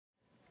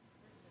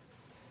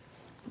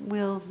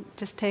we'll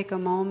just take a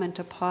moment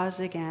to pause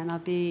again. I'll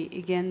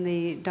begin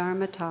the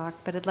Dharma talk,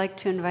 but I'd like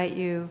to invite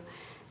you,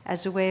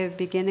 as a way of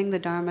beginning the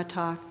Dharma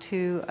talk,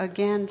 to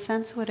again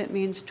sense what it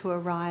means to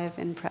arrive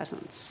in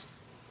presence.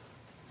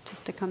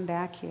 Just to come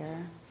back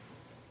here.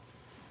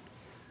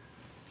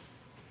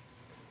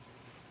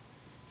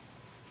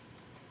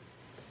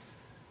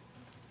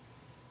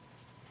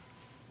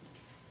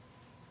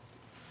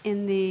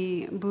 In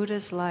the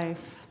Buddha's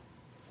life,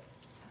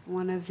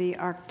 one of the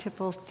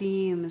archetypal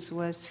themes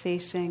was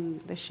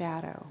facing the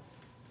shadow.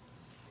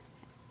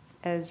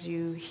 As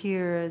you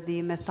hear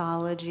the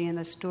mythology and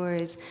the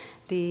stories,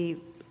 the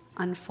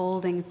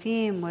unfolding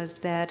theme was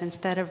that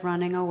instead of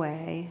running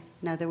away,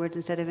 in other words,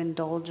 instead of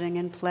indulging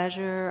in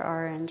pleasure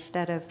or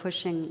instead of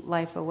pushing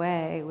life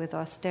away with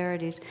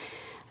austerities,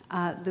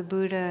 the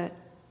Buddha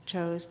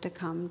chose to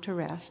come to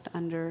rest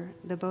under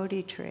the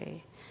Bodhi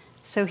tree.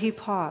 So he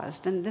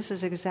paused, and this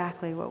is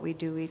exactly what we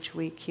do each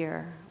week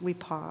here. We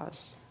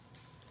pause.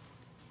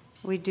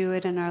 We do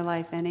it in our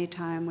life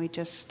anytime we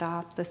just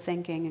stop the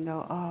thinking and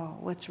go, oh,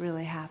 what's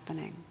really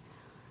happening?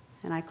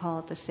 And I call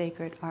it the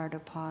sacred art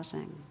of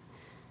pausing.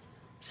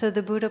 So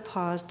the Buddha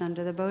paused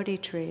under the Bodhi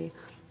tree,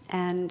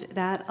 and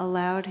that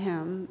allowed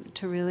him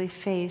to really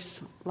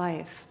face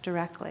life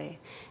directly.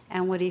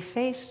 And what he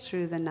faced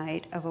through the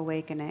night of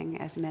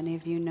awakening, as many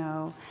of you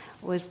know,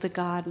 was the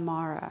god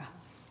Mara,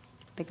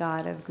 the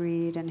god of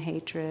greed and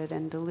hatred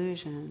and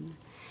delusion.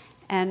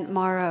 And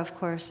Mara, of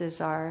course,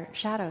 is our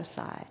shadow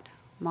side.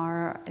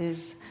 Mara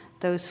is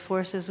those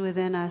forces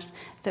within us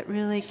that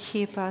really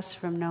keep us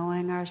from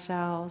knowing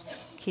ourselves,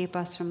 keep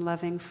us from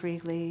loving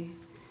freely,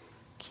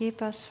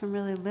 keep us from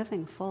really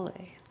living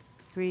fully.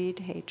 Greed,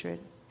 hatred,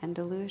 and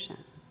delusion.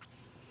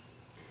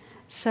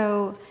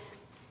 So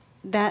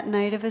that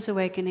night of his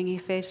awakening, he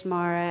faced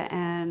Mara,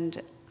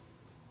 and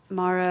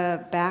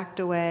Mara backed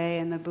away,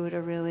 and the Buddha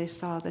really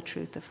saw the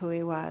truth of who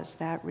he was,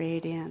 that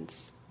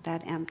radiance,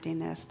 that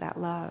emptiness, that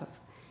love.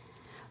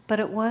 But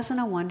it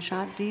wasn't a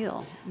one-shot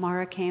deal.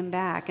 Mara came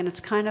back, and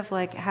it's kind of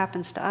like it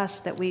happens to us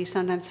that we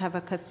sometimes have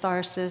a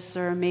catharsis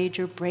or a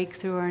major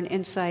breakthrough or an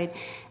insight,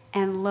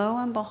 and lo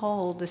and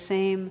behold, the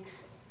same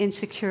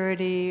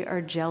insecurity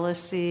or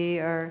jealousy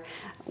or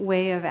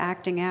way of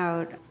acting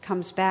out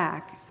comes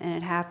back. And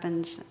it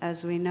happens,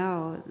 as we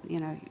know,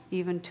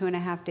 even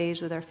 2.5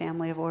 days with our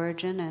family of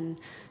origin, and,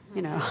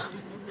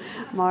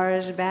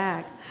 Mara's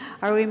back.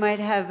 Or we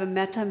might have a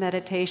metta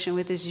meditation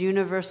with this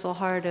universal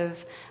heart of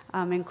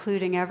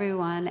including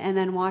everyone, and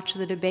then watch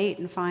the debate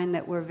and find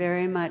that we're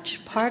very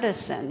much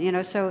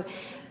partisan. So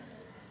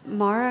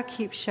Mara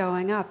keeps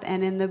showing up.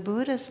 And in the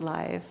Buddha's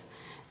life,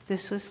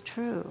 this was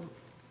true,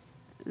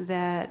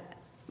 that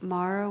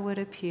Mara would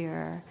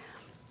appear.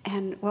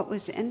 And what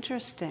was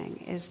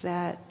interesting is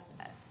that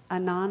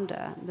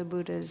Ananda, the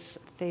Buddha's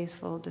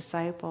faithful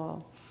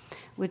disciple,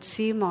 would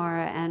see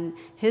Mara, and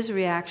his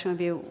reaction would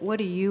be, what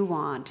do you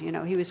want?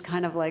 He was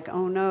kind of like,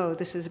 oh no,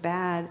 this is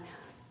bad.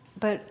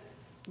 But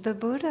the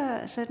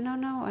Buddha said, no,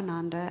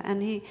 Ananda.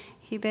 And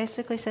he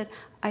basically said,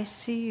 I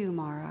see you,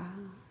 Mara.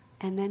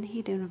 And then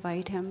he'd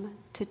invite him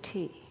to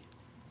tea.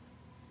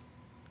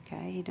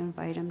 Okay, he'd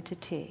invite him to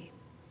tea.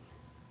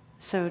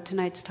 So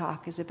tonight's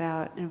talk is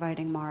about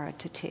inviting Mara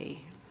to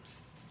tea.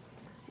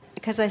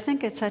 Because I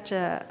think it's such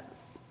a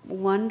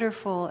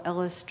wonderful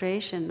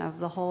illustration of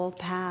the whole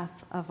path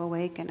of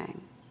awakening.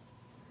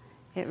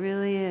 It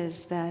really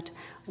is that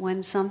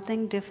when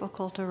something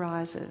difficult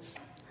arises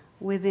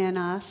within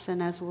us,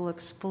 and as we'll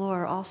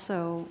explore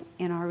also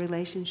in our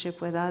relationship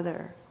with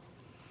other,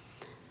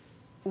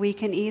 we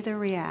can either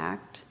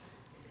react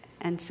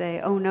and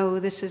say, oh no,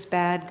 this is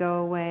bad, go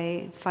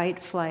away,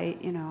 fight, flight,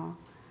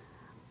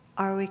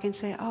 or we can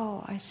say,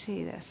 oh, I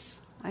see this,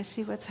 I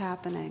see what's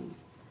happening.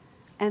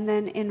 And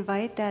then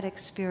invite that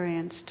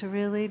experience to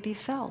really be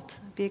felt,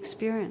 be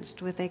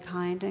experienced with a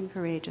kind and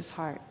courageous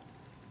heart.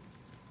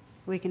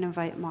 We can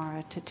invite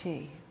Mara to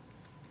tea.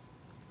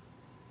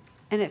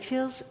 And it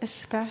feels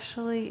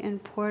especially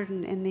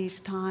important in these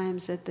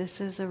times that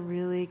this is a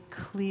really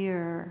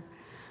clear,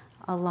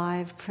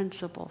 alive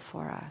principle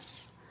for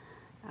us.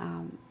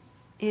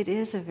 It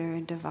is a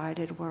very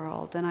divided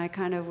world, and I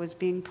kind of was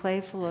being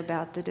playful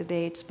about the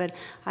debates, but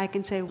I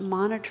can say,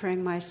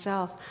 monitoring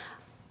myself,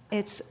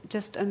 it's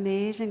just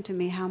amazing to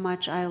me how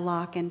much I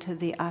lock into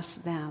the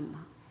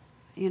us-them,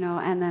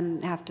 and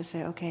then have to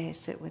say, okay,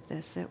 sit with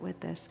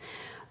this.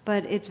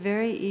 But it's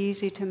very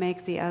easy to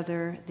make the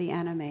other the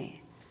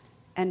enemy,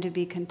 and to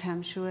be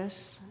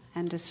contemptuous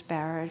and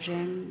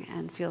disparaging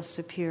and feel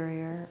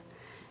superior,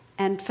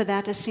 and for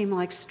that to seem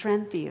like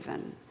strength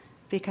even,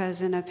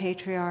 because in a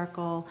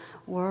patriarchal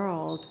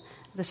world,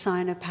 the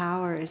sign of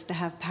power is to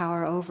have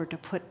power over, to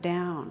put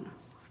down.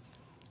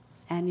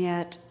 And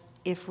yet,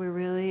 if we're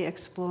really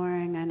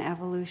exploring an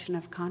evolution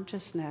of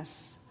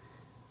consciousness,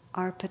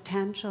 our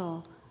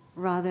potential,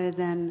 rather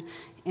than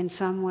in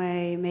some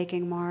way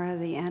making Mara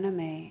the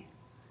enemy,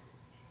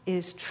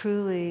 is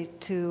truly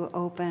to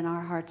open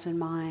our hearts and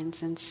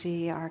minds and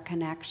see our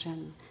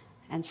connection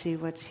and see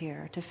what's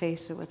here, to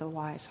face it with a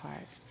wise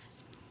heart.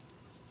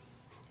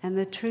 And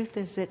the truth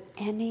is that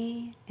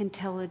any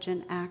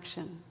intelligent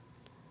action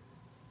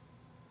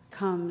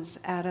comes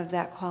out of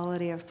that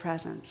quality of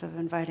presence, of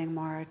inviting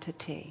Mara to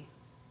tea.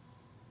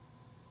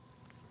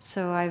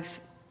 So I've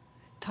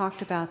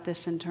talked about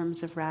this in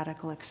terms of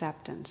radical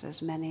acceptance,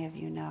 as many of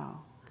you know,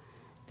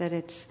 that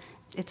it's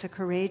a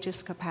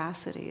courageous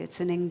capacity. It's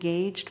an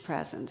engaged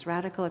presence.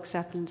 Radical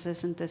acceptance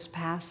isn't this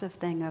passive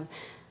thing of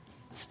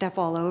step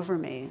all over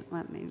me,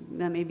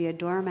 let me be a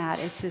doormat.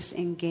 It's this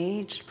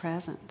engaged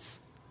presence.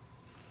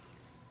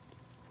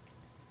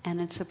 And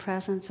it's a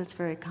presence that's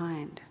very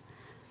kind.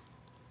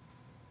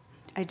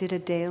 I did a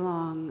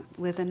day-long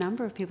with a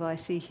number of people I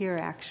see here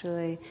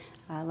actually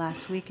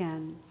last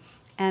weekend.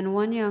 And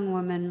one young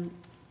woman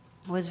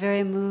was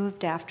very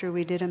moved after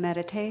we did a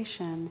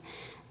meditation.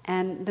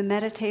 And the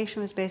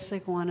meditation was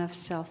basically one of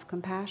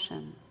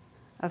self-compassion,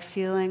 of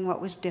feeling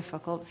what was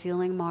difficult,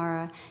 feeling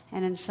Mara,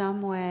 and in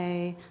some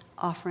way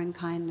offering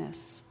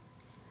kindness.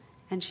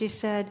 And she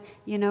said,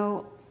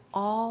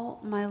 all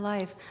my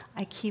life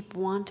I keep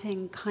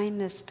wanting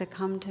kindness to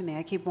come to me.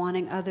 I keep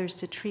wanting others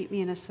to treat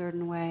me in a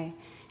certain way.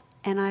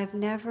 And I've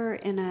never,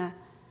 in a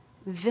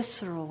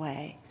visceral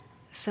way,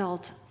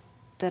 felt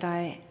that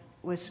I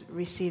was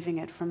receiving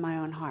it from my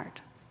own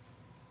heart.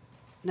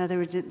 In other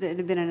words, it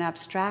had been an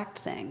abstract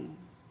thing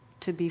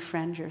to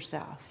befriend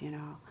yourself,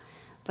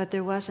 But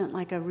there wasn't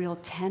like a real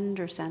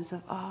tender sense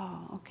of,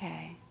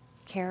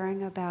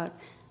 caring about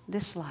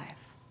this life.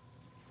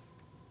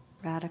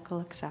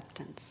 Radical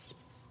acceptance.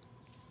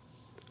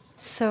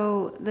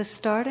 So the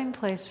starting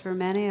place for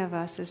many of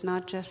us is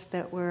not just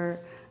that we're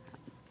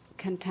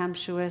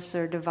contemptuous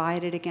or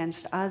divided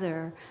against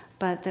other,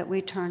 but that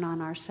we turn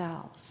on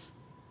ourselves.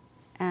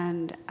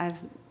 And I've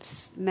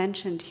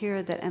mentioned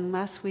here that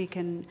unless we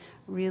can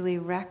really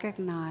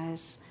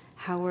recognize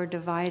how we're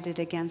divided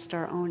against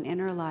our own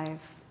inner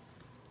life,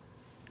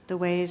 the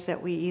ways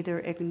that we either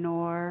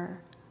ignore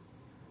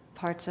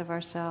parts of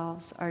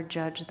ourselves or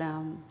judge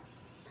them,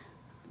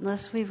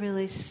 unless we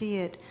really see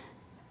it,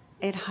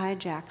 it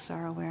hijacks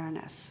our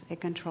awareness.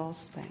 It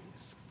controls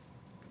things.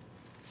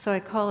 So I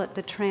call it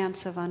the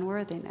trance of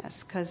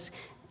unworthiness, because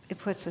it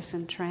puts us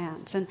in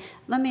trance. And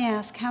let me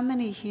ask, how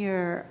many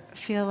here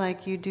feel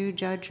like you do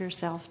judge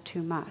yourself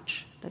too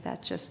much? That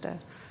that's just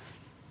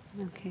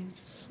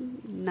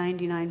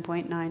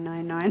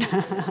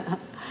 99.999.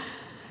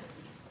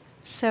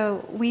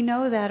 So we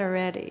know that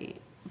already.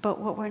 But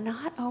what we're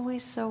not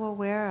always so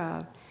aware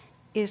of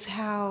is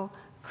how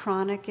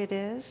chronic it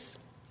is.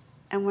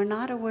 And we're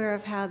not aware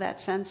of how that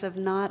sense of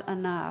not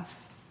enough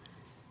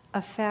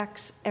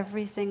affects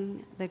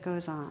everything that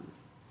goes on.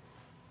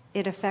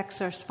 It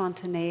affects our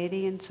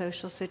spontaneity in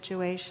social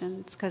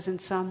situations, because in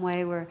some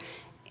way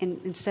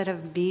instead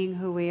of being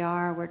who we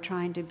are, we're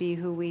trying to be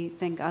who we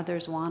think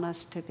others want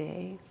us to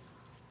be.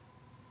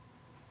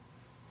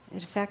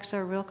 It affects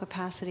our real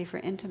capacity for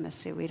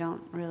intimacy. We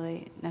don't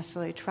really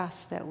necessarily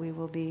trust that we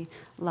will be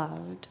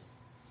loved.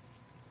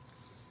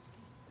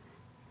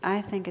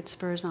 I think it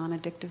spurs on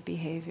addictive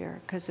behavior,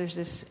 because there's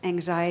this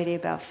anxiety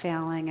about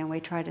failing, and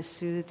we try to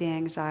soothe the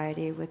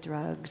anxiety with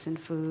drugs and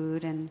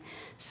food and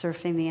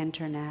surfing the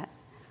internet.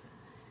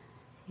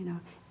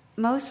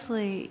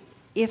 Mostly,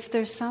 if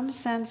there's some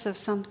sense of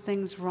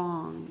something's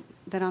wrong,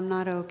 that I'm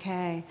not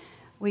okay,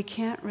 we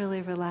can't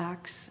really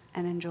relax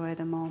and enjoy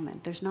the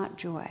moment. There's not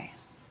joy.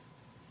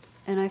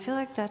 And I feel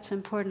like that's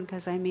important,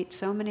 because I meet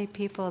so many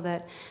people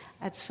that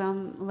at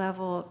some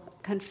level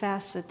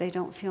confess that they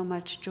don't feel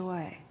much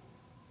joy.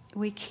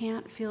 We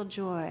can't feel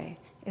joy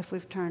if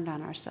we've turned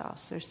on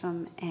ourselves. There's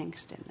some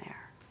angst in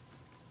there.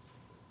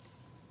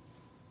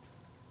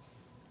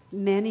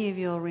 Many of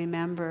you will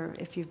remember,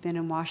 if you've been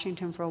in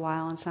Washington for a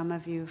while, and some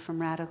of you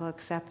from Radical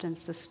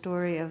Acceptance, the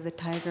story of the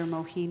tiger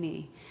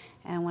Mohini.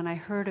 And when I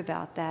heard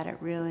about that, it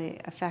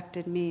really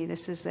affected me.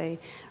 This is a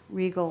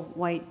regal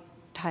white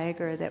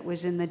tiger that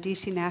was in the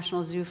DC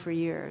National Zoo for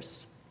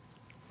years.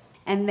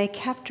 And they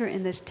kept her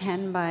in this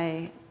 10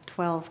 by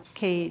 12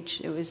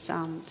 cage. It was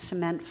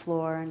cement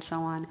floor and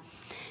so on.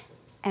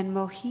 And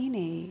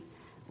Mohini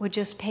would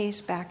just pace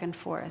back and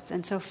forth.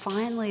 And so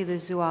finally the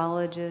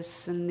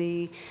zoologists and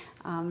the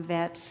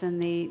vets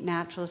and the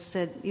naturalists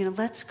said,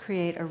 let's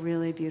create a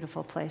really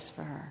beautiful place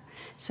for her.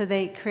 So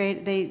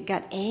they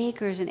got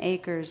acres and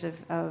acres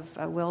of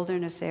a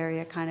wilderness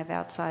area kind of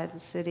outside the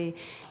city,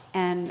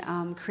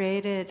 and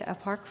created a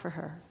park for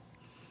her.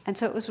 And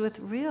so it was with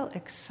real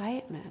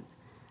excitement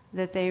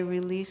that they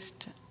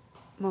released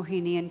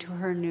Mohini into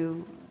her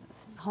new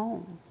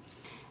home.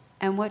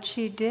 And what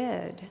she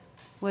did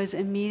was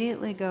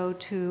immediately go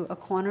to a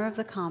corner of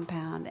the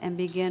compound and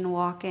begin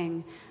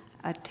walking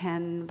a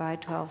 10 by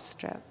 12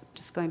 strip,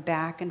 just going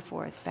back and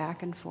forth,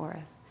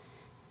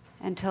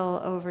 until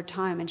over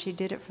time, and she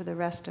did it for the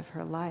rest of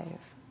her life.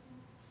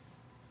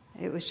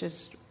 It was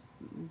just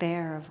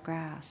bare of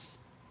grass.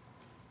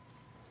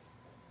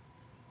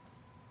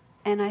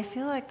 And I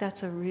feel like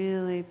that's a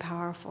really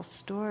powerful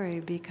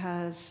story,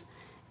 because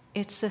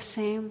it's the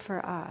same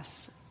for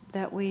us,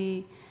 that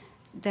we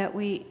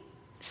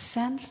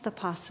sense the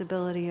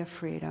possibility of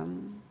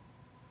freedom,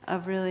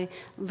 of really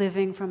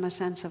living from a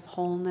sense of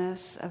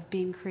wholeness, of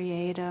being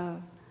creative,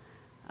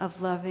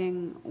 of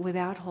loving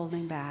without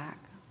holding back.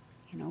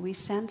 We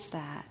sense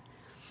that.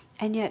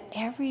 And yet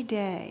every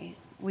day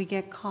we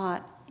get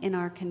caught in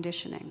our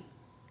conditioning.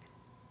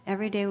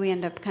 Every day we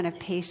end up kind of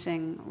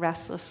pacing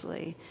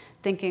restlessly,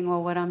 thinking,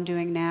 well, what I'm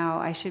doing now,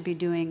 I should be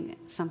doing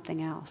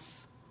something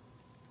else.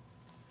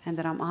 And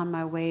that I'm on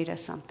my way to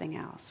something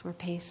else. We're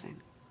pacing.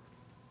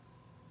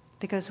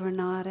 Because we're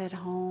not at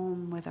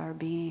home with our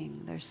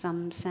being. There's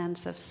some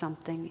sense of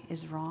something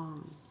is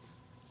wrong.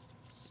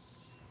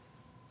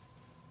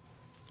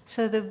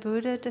 So the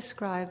Buddha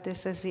described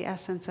this as the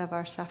essence of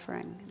our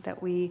suffering,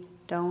 that we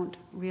don't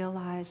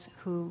realize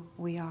who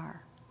we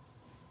are.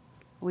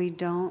 We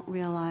don't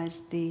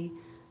realize the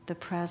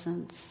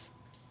presence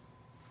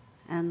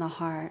and the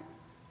heart,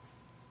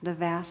 the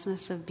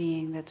vastness of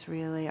being that's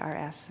really our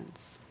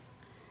essence.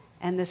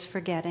 And this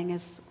forgetting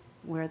is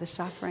where the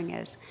suffering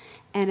is.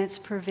 And it's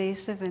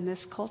pervasive in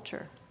this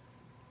culture.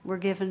 We're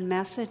given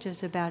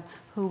messages about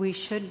who we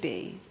should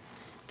be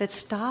that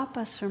stop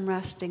us from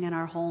resting in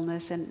our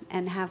wholeness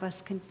and have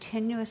us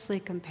continuously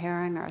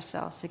comparing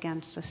ourselves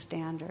against a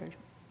standard.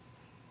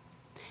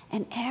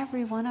 And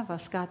every one of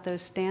us got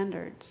those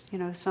standards,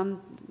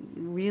 some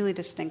really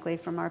distinctly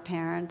from our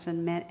parents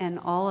and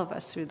all of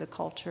us through the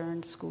culture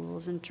and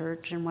schools and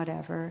church and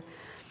whatever,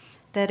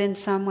 that in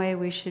some way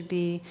we should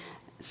be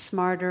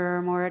smarter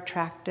or more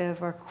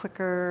attractive or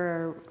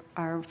quicker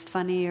or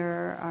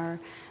funnier or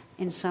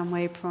in some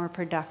way more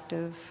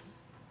productive.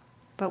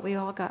 But we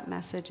all got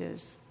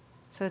messages.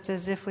 So it's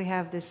as if we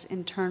have this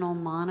internal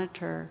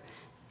monitor,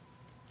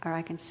 or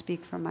I can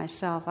speak for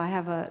myself. I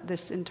have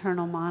this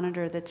internal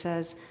monitor that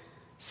says,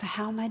 so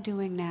how am I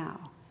doing now?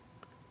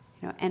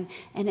 And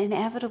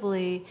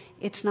inevitably,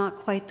 it's not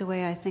quite the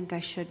way I think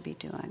I should be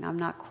doing. I'm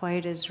not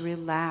quite as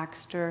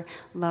relaxed or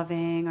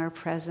loving or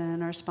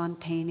present or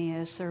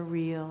spontaneous or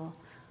real.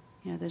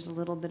 There's a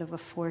little bit of a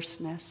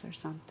forcedness or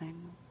something.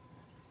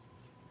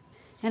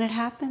 And it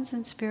happens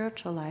in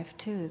spiritual life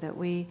too, that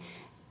we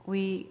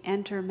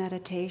enter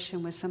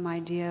meditation with some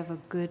idea of a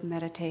good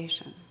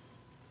meditation.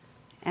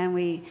 And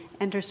we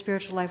enter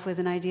spiritual life with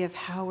an idea of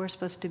how we're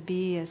supposed to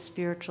be as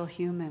spiritual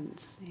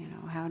humans,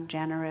 how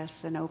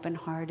generous and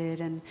open-hearted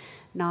and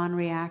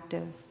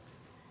non-reactive.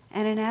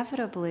 And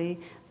inevitably,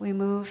 we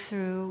move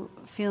through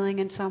feeling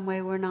in some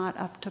way we're not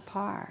up to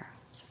par.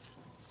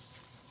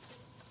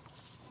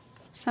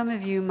 Some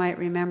of you might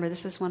remember,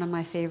 this is one of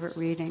my favorite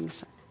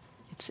readings.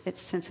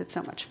 Since it's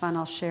so much fun,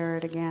 I'll share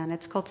it again.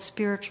 It's called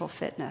Spiritual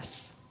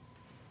Fitness.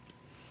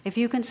 If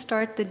you can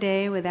start the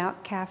day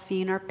without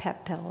caffeine or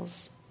pep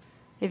pills,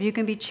 if you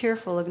can be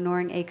cheerful,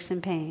 ignoring aches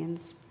and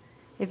pains,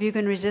 if you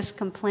can resist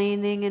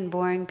complaining and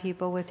boring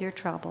people with your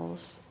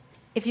troubles,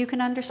 if you can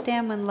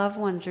understand when loved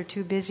ones are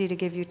too busy to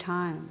give you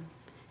time,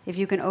 if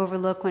you can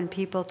overlook when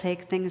people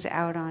take things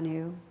out on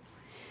you,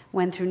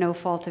 when through no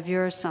fault of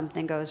yours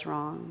something goes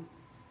wrong,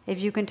 if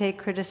you can take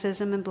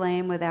criticism and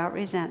blame without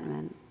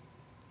resentment,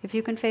 if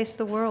you can face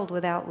the world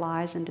without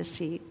lies and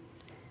deceit,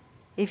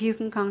 if you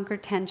can conquer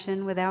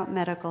tension without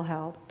medical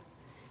help,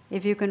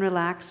 if you can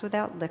relax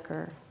without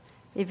liquor,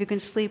 if you can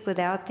sleep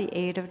without the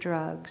aid of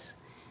drugs,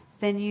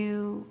 then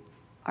you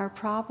are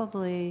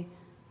probably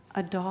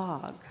a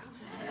dog.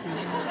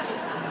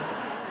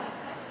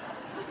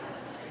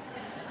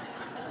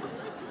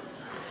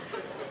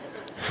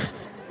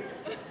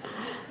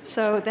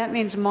 So that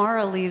means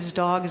Mara leaves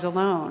dogs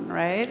alone,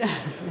 right?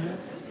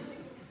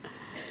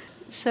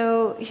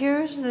 So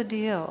here's the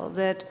deal,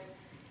 that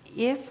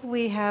if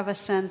we have a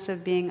sense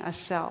of being a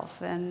self,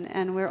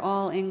 and we're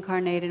all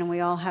incarnated and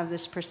we all have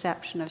this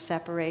perception of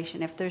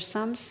separation, if there's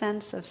some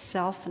sense of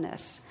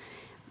selfness,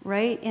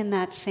 right in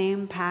that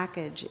same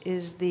package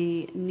is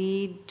the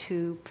need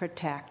to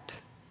protect.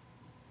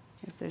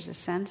 If there's a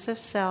sense of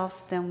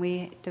self, then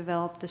we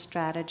develop the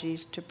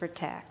strategies to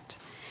protect,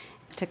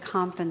 to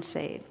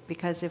compensate,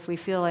 because if we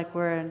feel like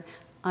we're an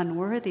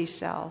unworthy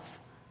self,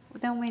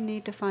 then we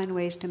need to find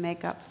ways to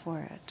make up for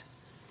it.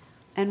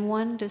 And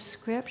one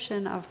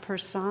description of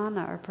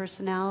persona or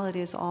personality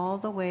is all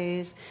the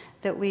ways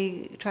that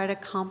we try to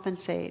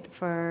compensate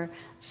for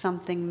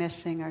something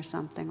missing or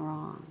something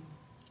wrong.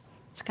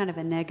 It's kind of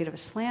a negative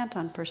slant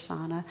on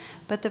persona,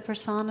 but the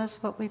persona is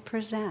what we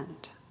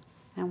present.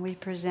 And we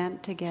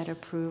present to get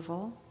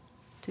approval,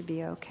 to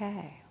be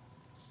okay.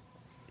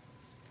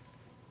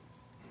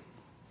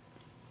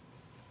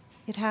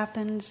 It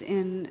happens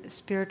in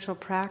spiritual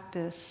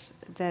practice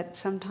that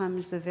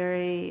sometimes the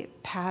very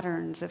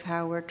patterns of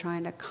how we're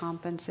trying to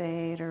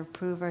compensate or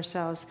prove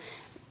ourselves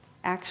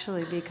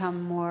actually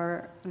become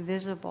more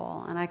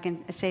visible. And I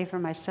can say for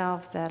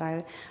myself that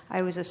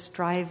I was a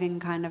striving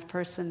kind of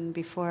person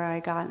before I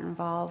got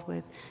involved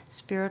with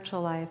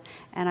spiritual life,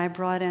 and I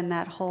brought in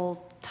that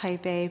whole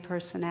type A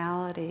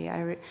personality.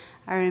 I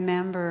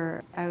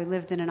remember I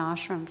lived in an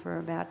ashram for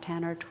about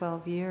 10 or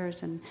 12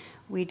 years, and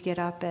we'd get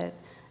up at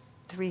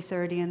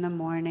 3:30 in the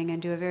morning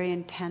and do a very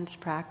intense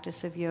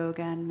practice of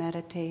yoga and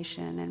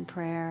meditation and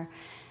prayer.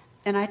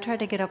 And I tried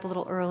to get up a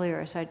little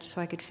earlier so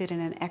I could fit in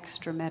an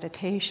extra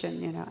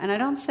meditation, And I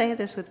don't say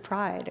this with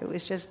pride. It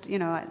was just,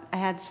 I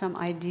had some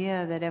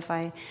idea that if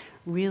I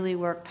really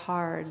worked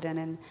hard, then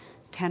in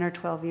 10 or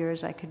 12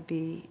 years I could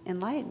be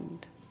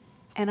enlightened.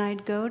 And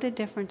I'd go to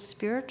different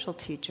spiritual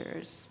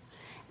teachers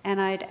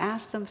and I'd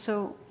ask them,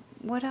 so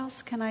what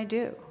else can I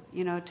do,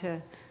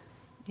 to,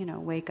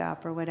 wake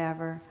up or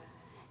whatever.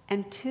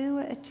 And to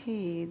a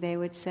T, they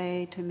would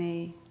say to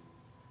me,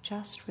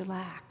 just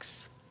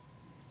relax.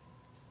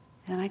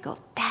 And I go,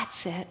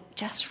 that's it,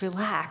 just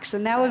relax.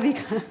 And that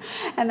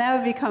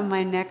would become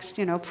my next,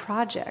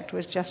 project,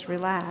 was just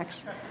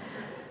relax.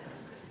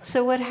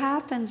 So what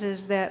happens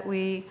is that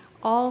we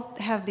all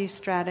have these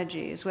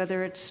strategies,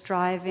 whether it's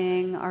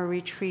striving or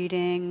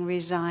retreating,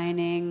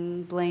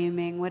 resigning,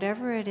 blaming,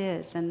 whatever it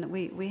is, and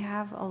we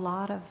have a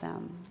lot of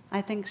them.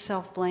 I think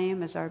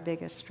self-blame is our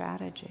biggest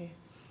strategy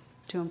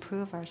to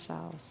improve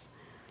ourselves.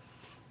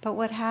 But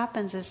what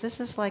happens is this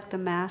is like the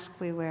mask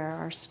we wear,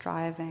 our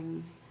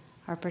striving,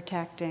 our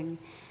protecting.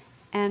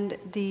 And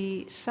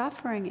the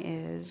suffering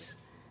is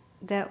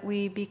that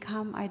we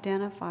become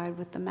identified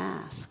with the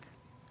mask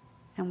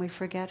and we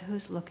forget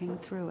who's looking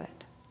through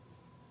it.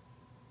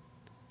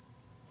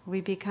 We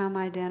become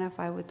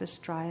identified with the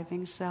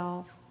striving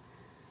self,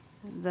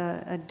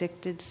 the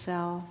addicted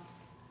self,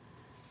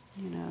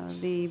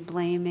 the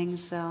blaming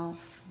self,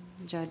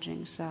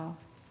 judging self.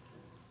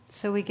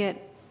 So we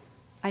get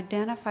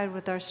identified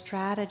with our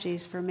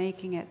strategies for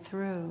making it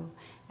through,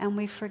 and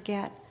we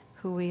forget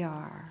who we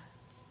are.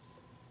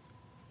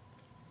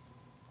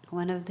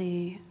 One of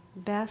the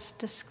best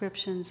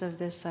descriptions of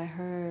this I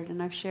heard,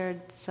 and I've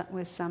shared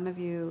with some of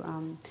you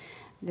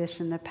this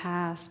in the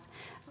past,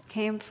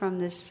 came from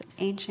this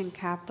ancient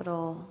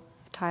capital,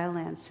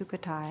 Thailand,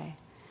 Sukhothai,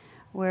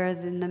 where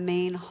in the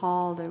main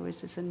hall there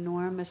was this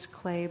enormous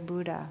clay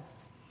Buddha,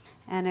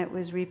 and it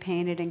was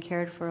repainted and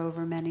cared for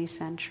over many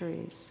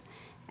centuries.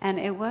 And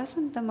it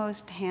wasn't the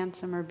most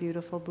handsome or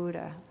beautiful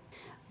Buddha,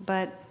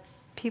 but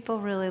people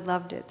really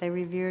loved it. They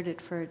revered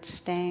it for its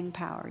staying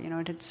power.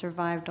 It had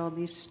survived all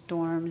these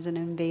storms and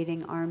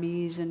invading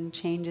armies and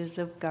changes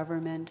of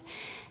government.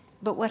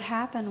 But what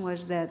happened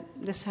was that,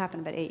 this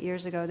happened about 8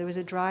 years ago, there was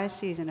a dry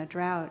season, a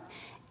drought,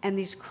 and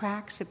these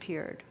cracks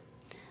appeared.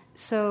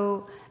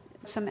 So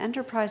some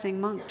enterprising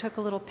monk took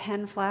a little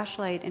pen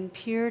flashlight and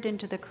peered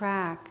into the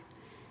crack,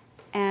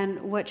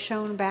 and what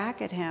shone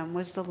back at him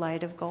was the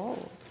light of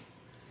gold.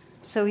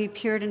 So he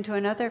peered into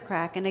another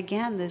crack, and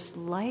again this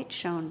light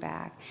shone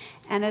back.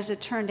 And as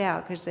it turned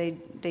out, because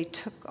they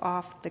took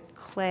off the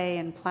clay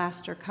and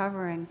plaster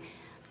covering,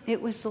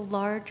 it was the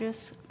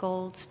largest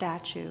gold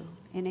statue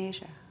in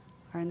Asia,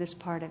 or in this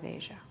part of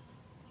Asia.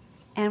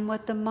 And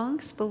what the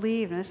monks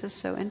believed, and this is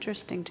so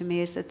interesting to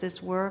me, is that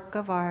this work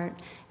of art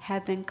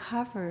had been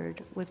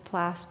covered with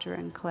plaster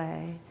and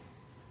clay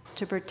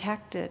to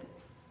protect it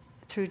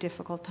through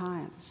difficult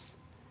times.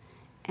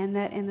 And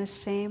that in the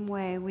same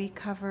way we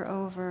cover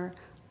over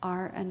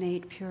our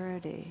innate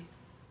purity.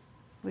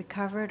 We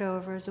cover it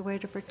over as a way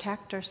to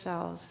protect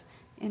ourselves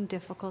in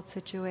difficult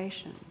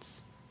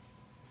situations.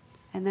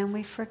 And then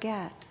we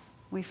forget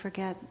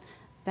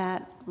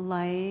that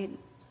light,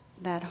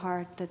 that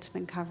heart that's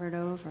been covered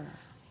over.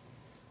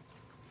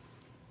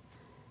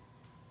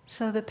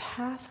 So the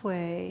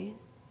pathway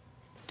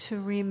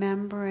to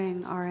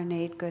remembering our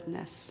innate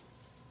goodness,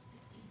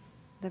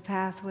 the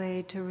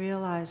pathway to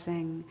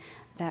realizing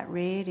that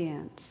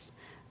radiance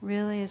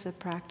really is a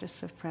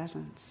practice of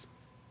presence.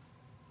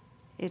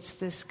 It's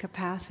this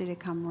capacity to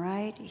come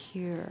right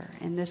here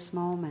in this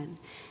moment.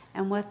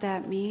 And what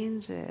that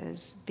means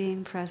is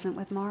being present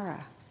with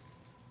Mara.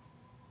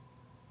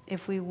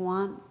 If we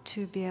want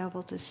to be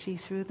able to see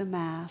through the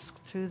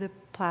mask, through the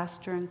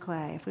plaster and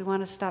clay, if we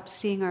want to stop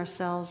seeing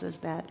ourselves as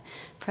that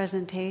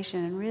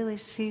presentation and really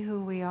see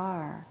who we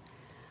are,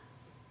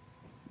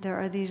 there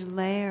are these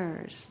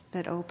layers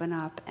that open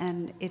up,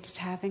 and it's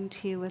having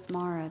tea with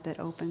Mara that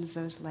opens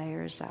those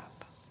layers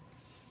up.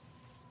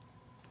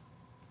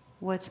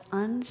 What's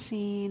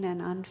unseen and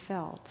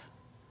unfelt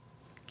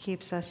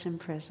keeps us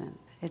imprisoned.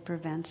 It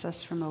prevents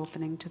us from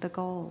opening to the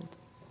gold.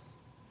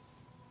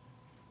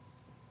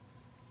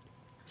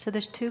 So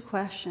there's 2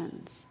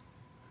 questions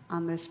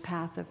on this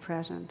path of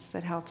presence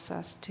that helps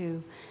us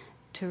to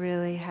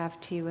really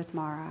have tea with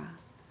Mara.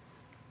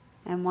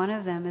 And one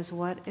of them is,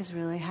 what is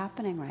really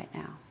happening right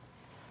now?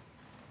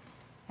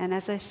 And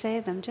as I say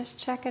them, just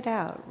check it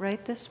out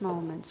right this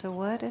moment. So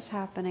what is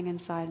happening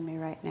inside me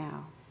right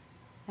now?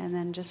 And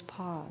then just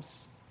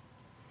pause.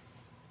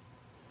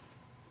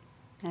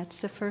 That's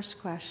the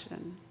first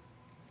question.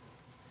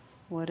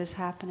 What is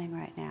happening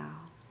right now?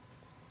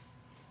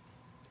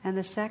 And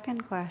the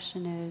second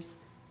question is,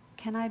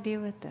 can I be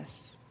with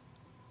this?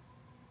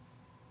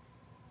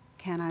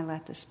 Can I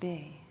let this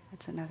be?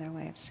 That's another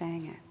way of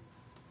saying it.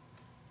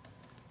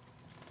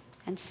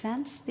 And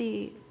sense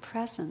the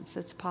presence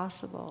that's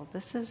possible.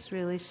 This is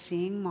really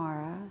seeing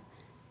Mara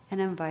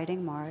and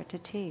inviting Mara to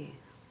tea.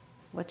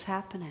 What's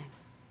happening?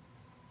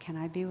 Can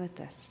I be with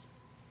this?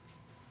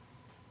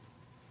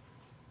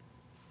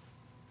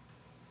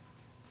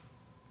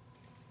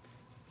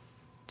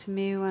 To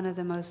me, one of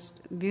the most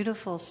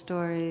beautiful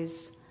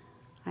stories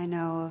I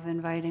know of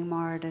inviting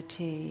Mara to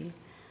tea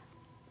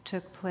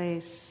took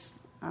place,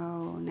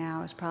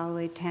 now it's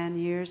probably 10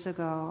 years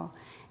ago,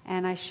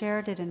 and I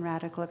shared it in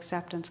Radical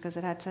Acceptance because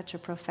it had such a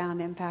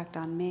profound impact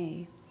on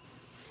me.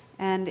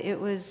 And it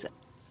was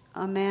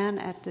a man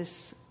at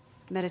this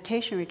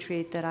meditation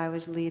retreat that I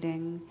was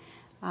leading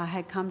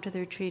had come to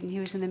the retreat, and he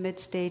was in the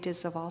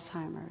mid-stages of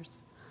Alzheimer's.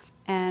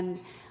 And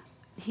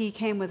he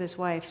came with his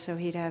wife, so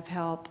he'd have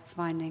help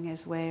finding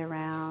his way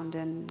around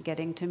and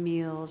getting to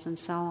meals and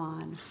so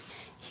on.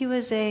 He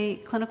was a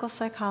clinical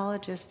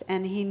psychologist,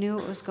 and he knew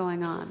what was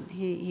going on.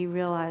 He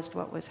realized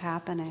what was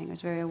happening,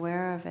 was very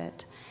aware of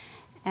it.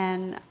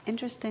 And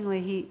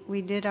interestingly,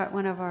 we did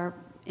one of our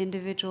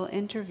individual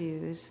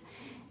interviews,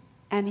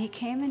 and he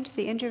came into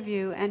the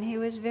interview, and he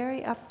was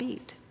very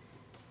upbeat.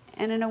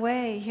 And in a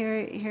way,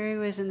 here he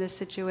was in this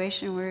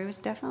situation where he was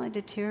definitely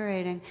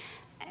deteriorating,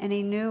 and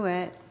he knew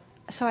it.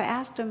 So I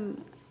asked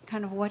him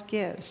kind of what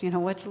gives,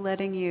 what's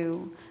letting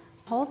you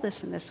hold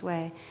this in this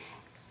way?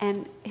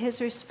 And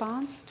his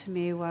response to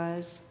me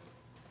was,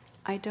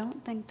 I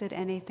don't think that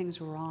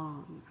anything's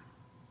wrong.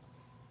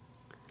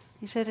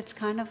 He said it's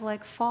kind of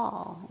like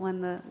fall when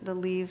the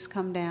leaves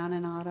come down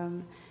in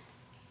autumn,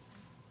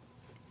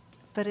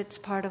 but it's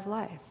part of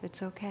life,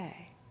 it's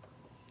okay.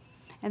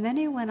 And then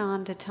he went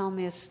on to tell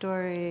me a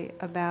story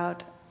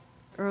about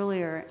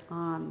earlier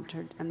on,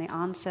 in the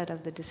onset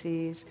of the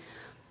disease,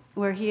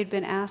 where he had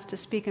been asked to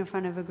speak in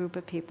front of a group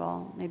of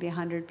people, maybe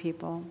 100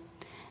 people,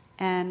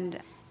 and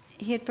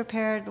he had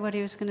prepared what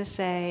he was going to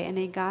say, and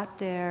he got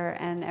there,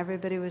 and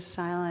everybody was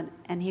silent,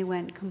 and he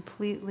went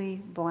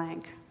completely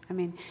blank. I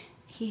mean,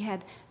 he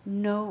had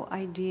no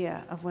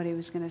idea of what he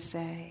was going to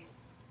say.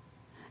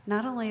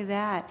 Not only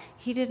that,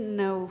 he didn't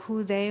know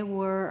who they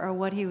were or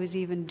what he was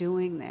even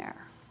doing there.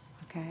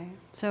 Okay?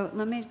 So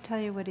let me tell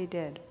you what he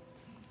did.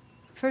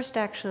 First,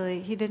 actually,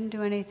 he didn't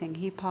do anything.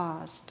 He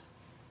paused.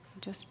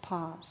 Just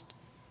paused.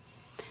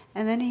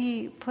 And then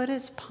he put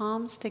his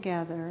palms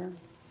together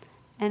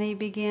and he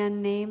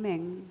began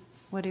naming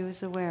what he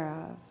was aware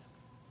of.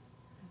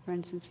 For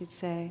instance, he'd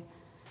say,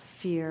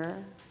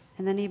 fear,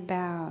 and then he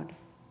bowed.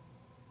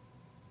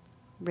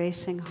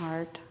 Racing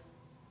heart,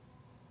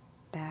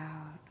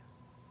 bowed.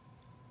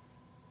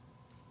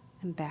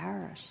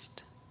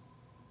 Embarrassed,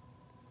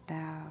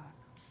 bowed.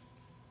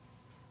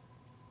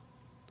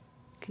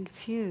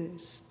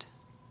 Confused,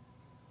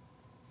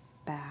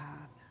 bowed.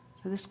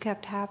 So this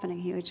kept happening.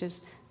 He was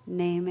just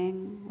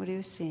naming what he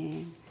was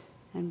seeing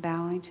and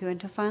bowing to,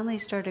 until finally he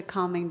started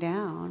calming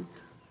down,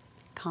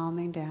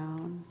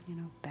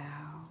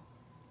 bow.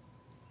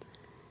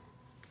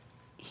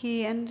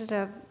 He ended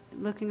up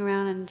looking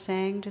around and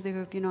saying to the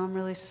group, I'm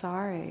really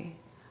sorry.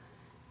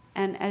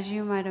 And as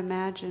you might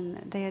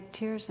imagine, they had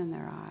tears in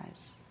their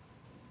eyes.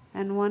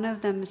 And one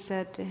of them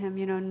said to him,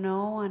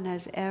 no one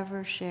has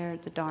ever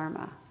shared the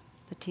Dharma,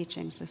 the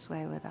teachings, this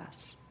way with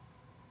us.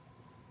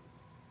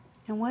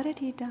 And what had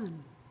he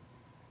done?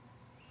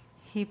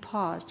 He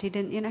paused. He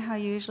didn't, how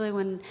usually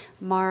when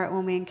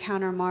we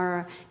encounter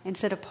Mara,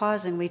 instead of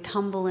pausing, we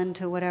tumble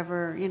into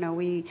whatever,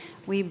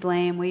 we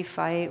blame, we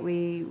fight,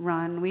 we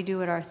run, we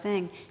do it our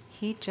thing.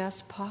 He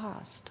just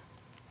paused.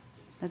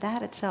 Now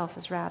that itself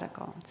is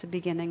radical. It's the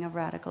beginning of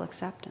radical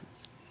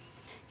acceptance.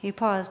 He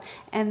paused,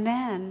 and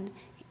then,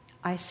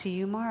 I see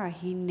you, Mara.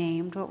 He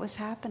named what was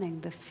happening,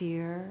 the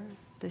fear,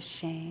 the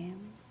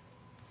shame,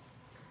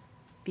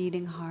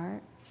 beating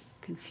heart,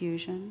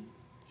 confusion.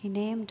 He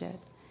named it.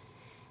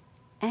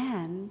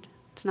 And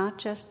it's not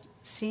just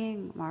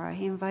seeing Mara.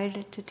 He invited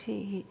it to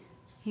tea.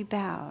 He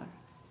bowed.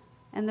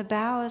 And the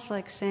bow is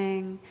like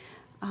saying,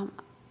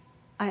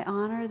 I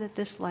honor that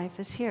this life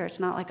is here. It's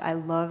not like I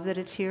love that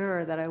it's here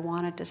or that I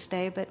want it to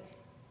stay, but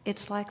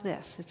it's like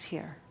this. It's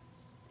here.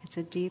 It's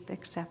a deep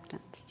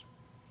acceptance.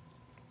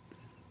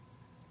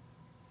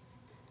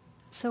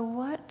 So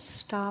what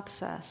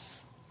stops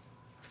us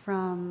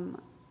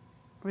from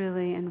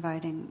really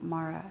inviting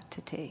Mara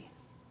to tea?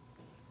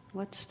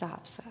 What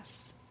stops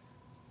us?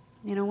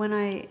 When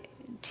I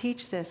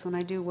teach this, when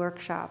I do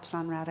workshops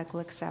on radical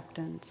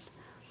acceptance,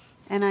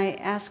 and I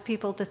ask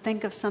people to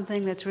think of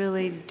something that's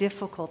really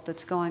difficult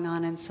that's going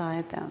on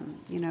inside them,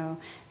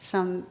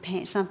 some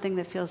pain, something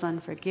that feels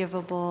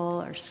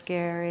unforgivable or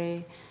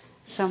scary,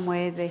 some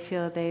way they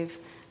feel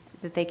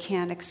that they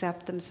can't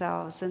accept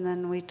themselves. And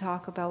then we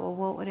talk about,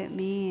 what would it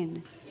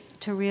mean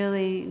to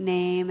really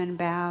name and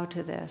bow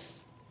to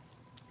this?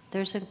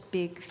 There's a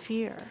big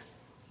fear.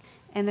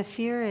 And the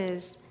fear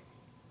is,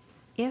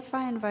 if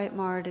I invite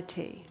Mara to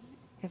tea,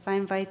 if I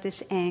invite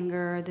this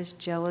anger or this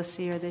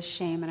jealousy or this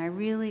shame, and I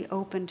really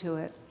open to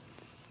it,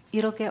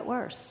 it'll get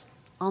worse.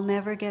 I'll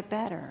never get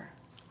better.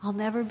 I'll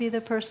never be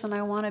the person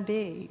I want to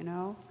be,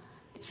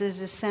 There's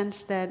a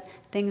sense that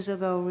things will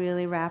go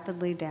really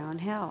rapidly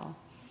downhill.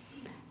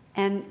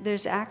 And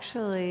there's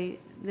actually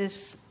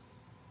this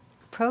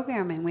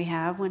programming we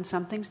have when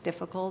something's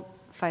difficult,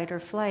 fight or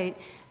flight,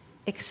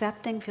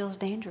 accepting feels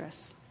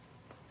dangerous.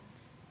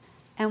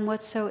 And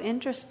what's so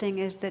interesting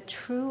is that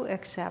true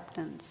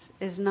acceptance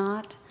is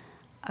not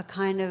a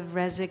kind of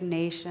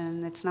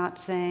resignation. It's not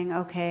saying,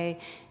 okay,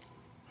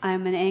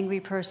 I'm an angry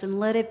person,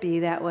 let it be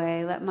that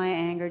way, let my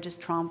anger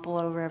just trample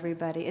over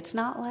everybody. It's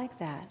not like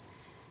that.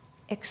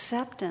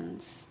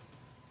 Acceptance,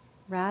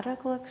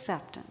 radical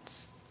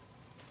acceptance,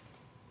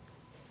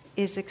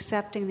 is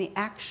accepting the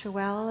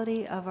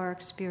actuality of our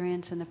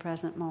experience in the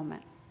present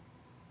moment.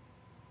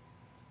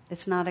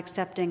 It's not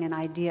accepting an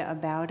idea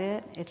about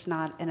it. It's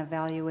not an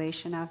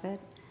evaluation of it.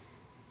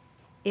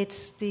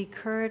 It's the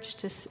courage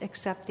to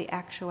accept the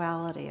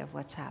actuality of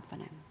what's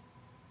happening.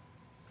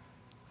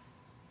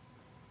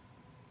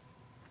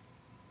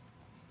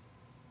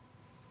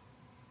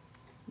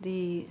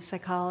 The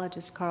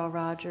psychologist Carl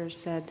Rogers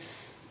said,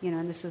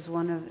 and this is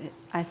one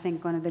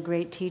of the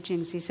great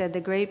teachings. He said the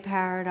great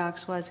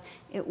paradox was,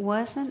 it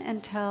wasn't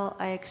until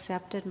I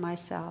accepted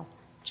myself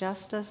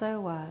just as I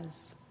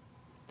was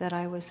that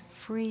I was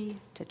free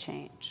to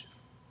change.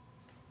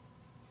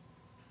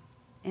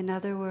 In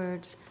other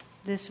words,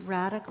 this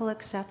radical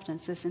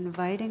acceptance, this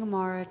inviting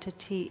Mara to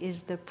tea,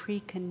 is the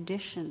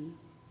precondition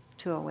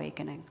to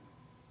awakening.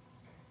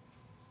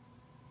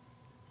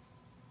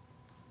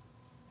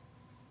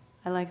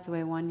 I like the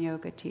way one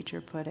yoga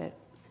teacher put it.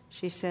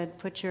 She said,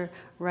 put your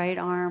right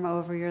arm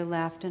over your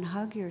left and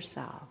hug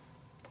yourself.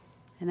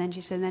 And then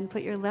she said, then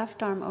put your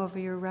left arm over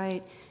your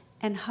right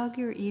and hug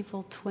your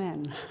evil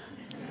twin.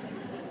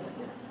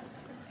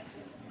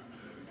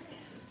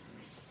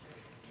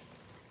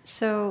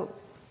 So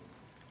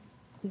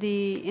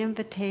the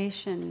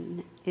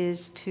invitation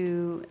is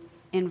to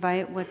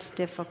invite what's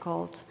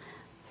difficult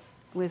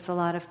with a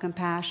lot of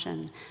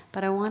compassion.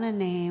 But I want to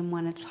name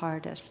when it's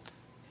hardest.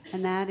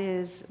 And that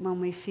is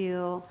when we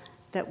feel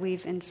that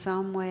we've in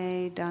some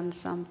way done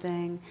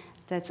something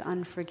that's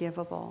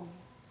unforgivable,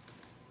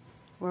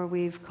 where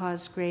we've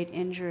caused great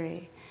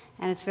injury.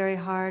 And it's very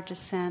hard to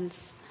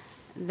sense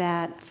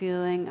that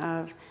feeling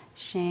of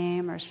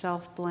shame or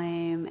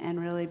self-blame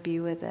and really be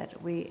with it.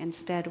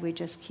 Instead, we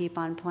just keep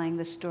on playing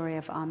the story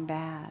of I'm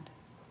bad.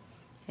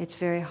 It's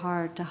very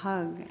hard to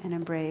hug and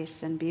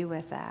embrace and be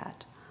with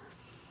that.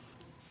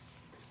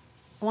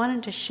 I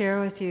wanted to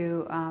share with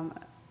you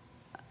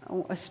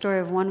a story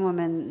of one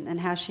woman and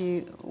how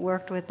she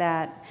worked with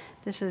that.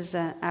 This is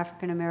an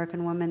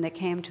African-American woman that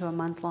came to a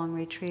month-long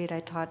retreat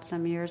I taught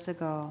some years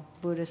ago,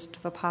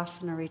 Buddhist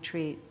Vipassana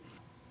retreat.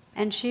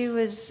 And she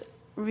was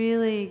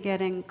really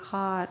getting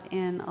caught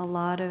in a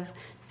lot of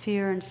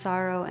fear and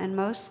sorrow and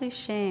mostly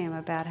shame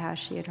about how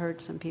she had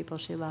hurt some people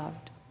she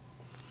loved.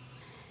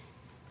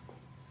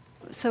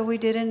 So we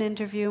did an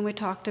interview and we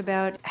talked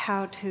about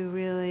how to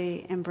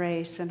really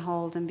embrace and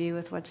hold and be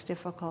with what's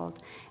difficult.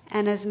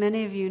 And as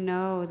many of you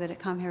know that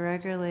come here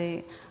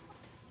regularly,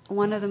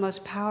 one of the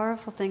most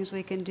powerful things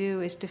we can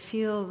do is to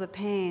feel the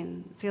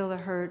pain, feel the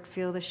hurt,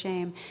 feel the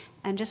shame,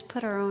 and just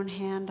put our own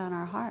hand on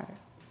our heart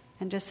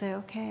and just say,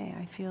 okay,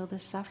 I feel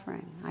this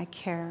suffering. I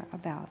care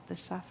about the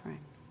suffering.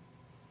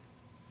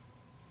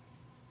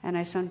 And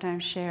I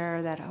sometimes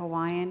share that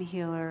Hawaiian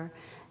healer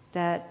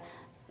that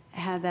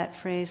had that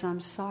phrase,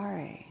 I'm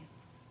sorry,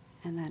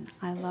 and then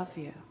I love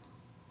you.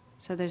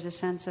 So there's a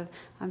sense of,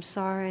 I'm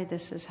sorry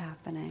this is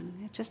happening.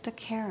 It's just a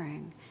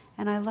caring,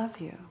 and I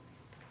love you.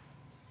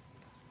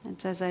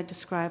 And as I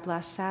described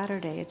last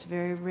Saturday, it's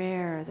very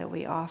rare that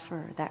we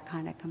offer that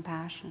kind of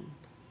compassion.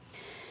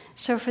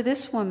 So for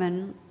this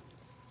woman,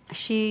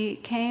 she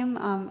came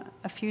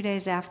a few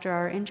days after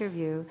our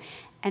interview,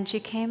 and she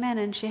came in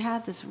and she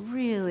had this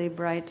really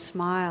bright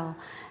smile.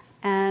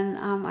 And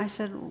I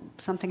said,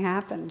 something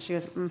happened. She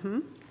goes,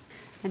 mm-hmm.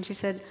 And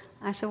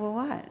I said, well,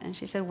 what? And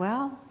she said,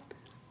 well,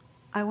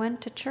 I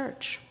went to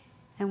church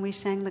and we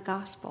sang the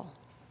gospel.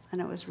 And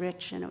it was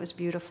rich and it was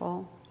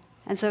beautiful.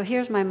 And so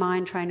here's my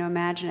mind trying to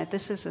imagine it.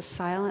 This is a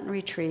silent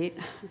retreat.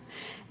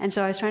 And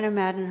so I was trying to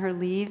imagine her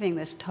leaving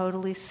this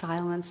totally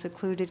silent,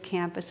 secluded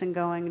campus and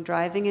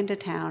driving into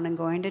town and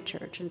going to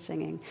church and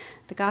singing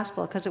the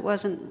gospel, because it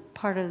wasn't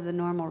part of the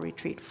normal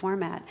retreat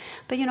format.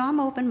 But,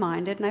 I'm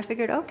open-minded, and I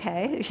figured,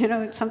 okay,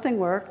 something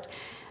worked.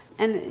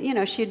 And,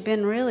 she had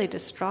been really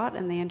distraught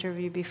in the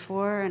interview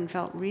before and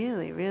felt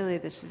really, really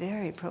this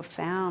very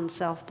profound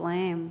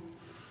self-blame.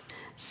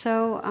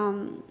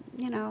 So,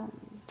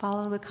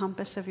 follow the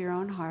compass of your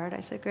own heart. I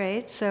said,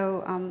 great.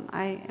 So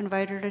I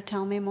invite her to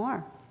tell me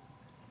more.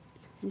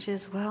 And she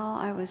says, well,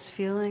 I was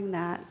feeling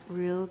that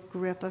real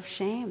grip of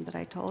shame that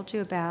I told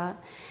you about.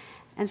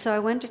 And so I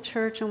went to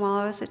church, and while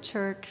I was at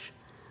church,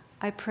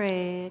 I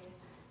prayed,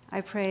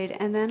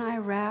 and then I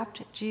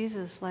wrapped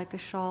Jesus like a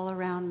shawl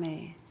around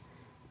me.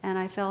 And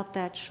I felt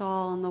that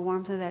shawl, and the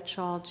warmth of that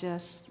shawl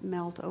just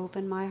melt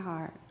open my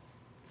heart.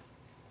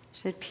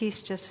 She said,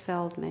 peace just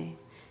filled me.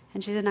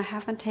 And she said, I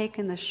haven't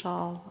taken the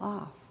shawl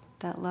off.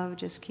 That love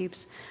just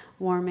keeps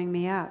warming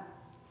me up.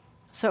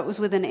 So it was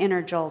with an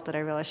inner jolt that I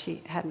realized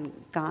she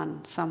hadn't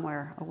gone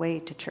somewhere away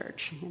to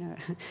church,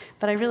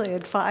 But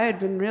I had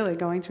been really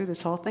going through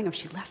this whole thing of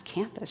she left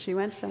campus, she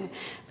went somewhere.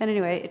 But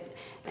anyway,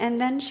 and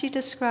then she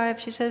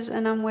says,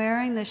 and I'm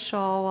wearing this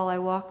shawl while I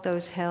walk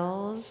those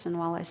hills and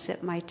while I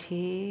sip my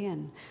tea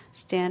and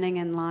standing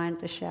in line at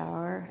the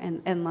shower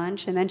and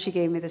lunch. And then she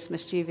gave me this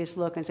mischievous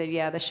look and said,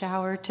 yeah, the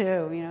shower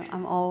too.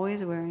 I'm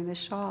always wearing the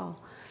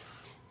shawl.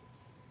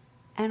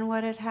 And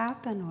what had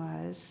happened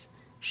was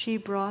she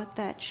brought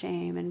that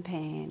shame and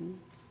pain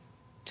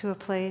to a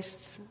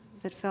place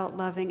that felt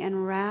loving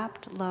and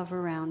wrapped love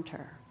around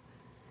her.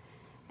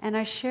 And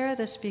I share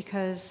this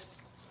because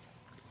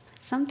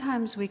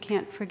sometimes we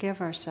can't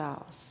forgive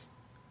ourselves,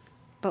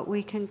 but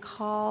we can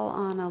call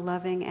on a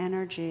loving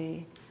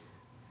energy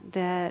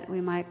that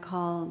we might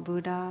call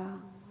Buddha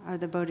or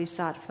the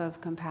Bodhisattva of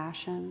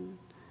compassion,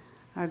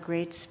 our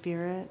Great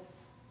Spirit,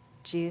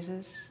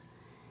 Jesus,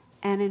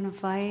 and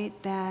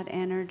invite that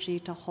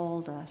energy to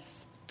hold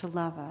us, to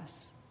love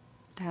us,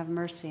 to have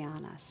mercy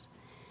on us.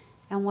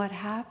 And what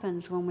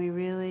happens when we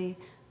really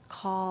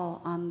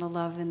call on the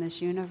love in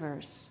this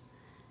universe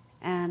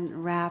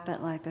and wrap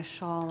it like a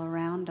shawl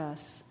around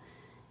us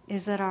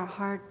is that our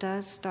heart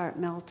does start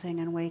melting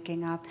and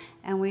waking up,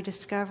 and we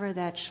discover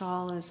that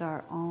shawl is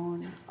our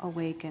own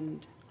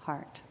awakened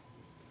heart.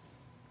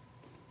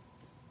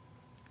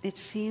 It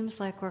seems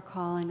like we're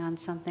calling on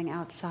something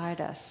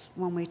outside us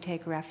when we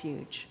take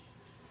refuge,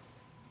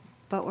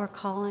 but we're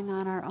calling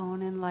on our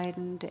own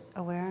enlightened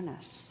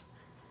awareness.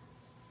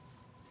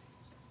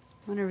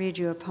 I want to read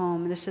you a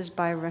poem. This is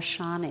by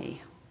Rashani,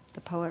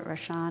 the poet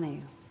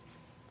Rashani.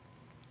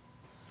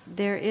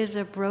 There is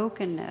a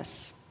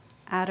brokenness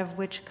out of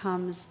which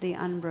comes the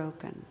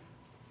unbroken,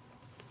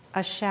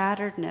 a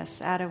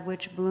shatteredness out of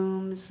which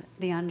blooms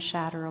the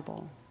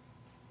unshatterable.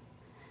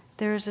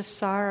 There is a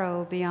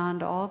sorrow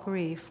beyond all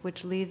grief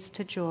which leads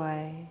to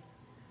joy,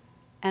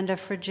 and a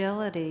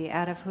fragility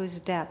out of whose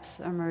depths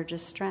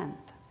emerges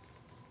strength.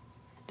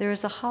 There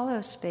is a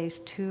hollow space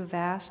too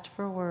vast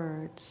for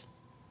words,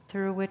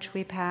 through which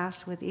we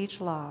pass with each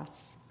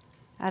loss,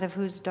 out of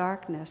whose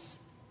darkness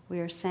we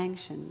are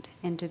sanctioned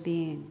into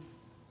being.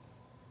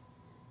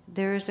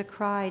 There is a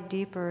cry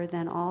deeper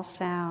than all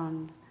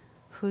sound,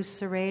 whose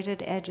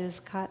serrated edges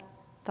cut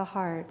the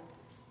heart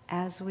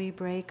as we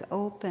break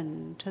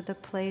open to the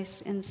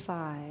place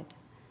inside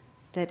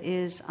that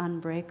is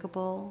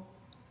unbreakable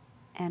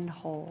and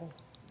whole.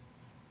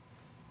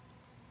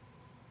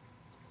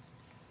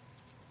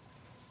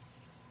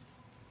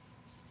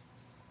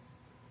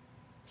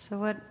 So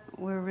what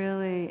we're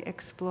really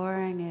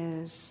exploring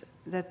is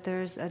that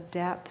there's a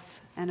depth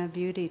and a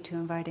beauty to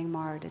inviting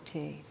Mara to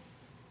tea.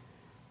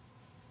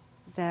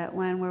 That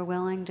when we're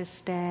willing to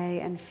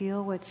stay and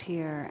feel what's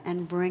here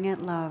and bring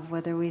it love,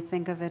 whether we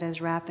think of it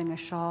as wrapping a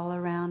shawl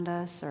around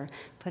us or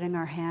putting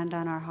our hand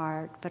on our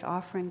heart, but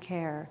offering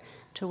care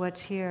to what's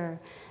here,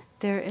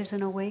 there is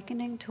an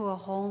awakening to a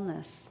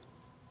wholeness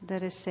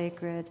that is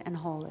sacred and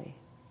holy.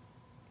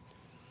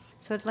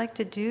 So I'd like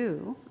to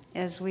do,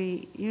 as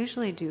we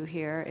usually do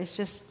here, is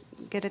just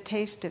get a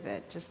taste of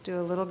it. Just do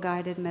a little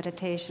guided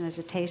meditation as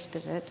a taste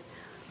of it.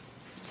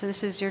 So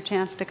this is your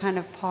chance to kind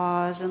of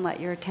pause and let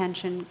your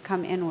attention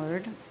come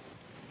inward.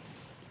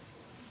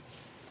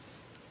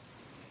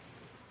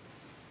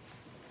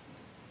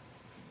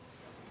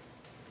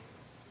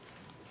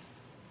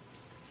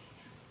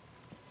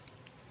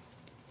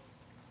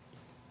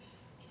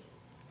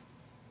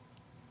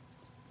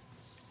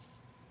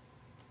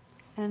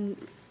 And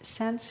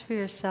sense for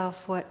yourself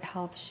what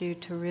helps you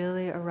to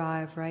really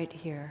arrive right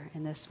here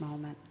in this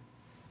moment.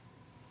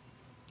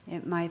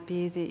 It might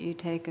be that you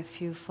take a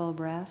few full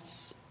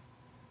breaths.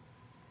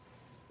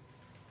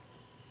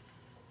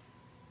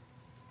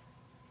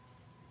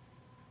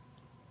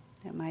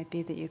 It might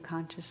be that you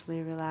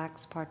consciously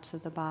relax parts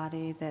of the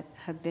body that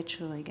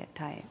habitually get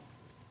tight.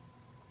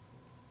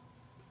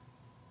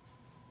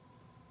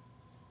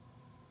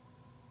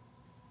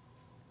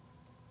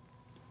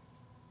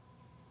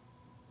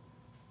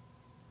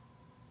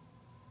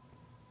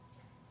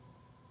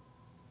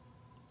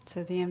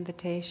 So the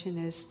invitation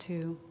is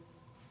to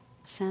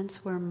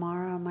sense where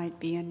Mara might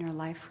be in your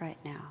life right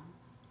now.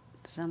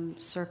 Some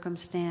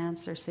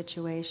circumstance or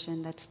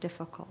situation that's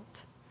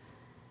difficult.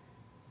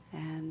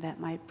 And that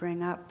might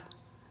bring up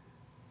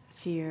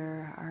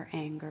fear, or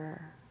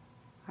anger,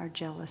 or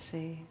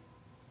jealousy,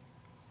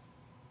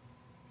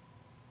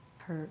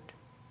 hurt.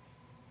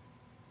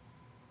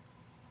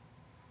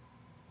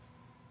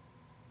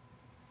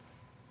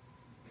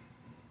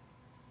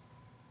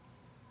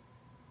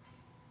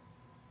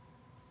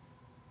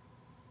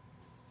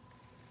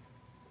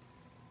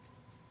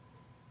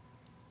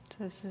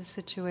 So this is a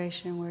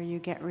situation where you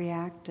get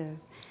reactive,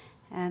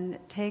 and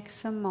take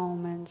some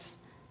moments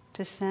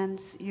to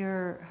sense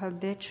your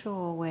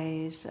habitual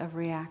ways of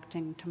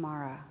reacting to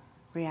Mara,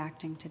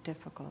 reacting to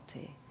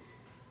difficulty.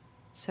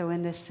 So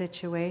in this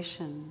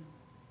situation,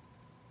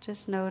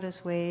 just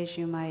notice ways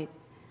you might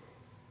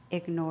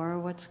ignore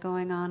what's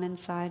going on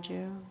inside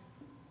you,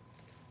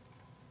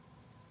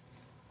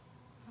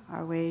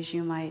 are ways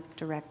you might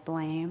direct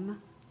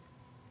blame,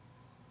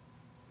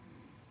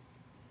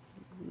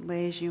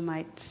 ways you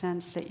might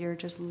sense that you're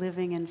just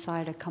living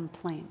inside a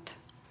complaint,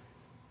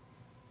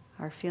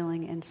 are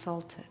feeling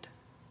insulted,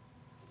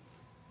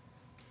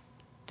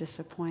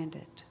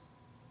 disappointed,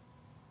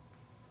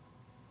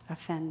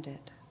 offended.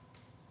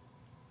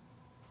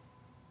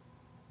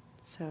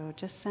 So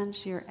just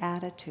sense your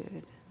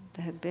attitude,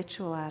 the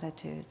habitual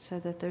attitude, so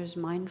that there's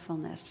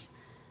mindfulness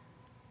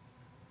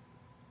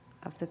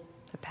of the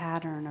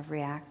pattern of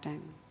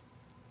reacting.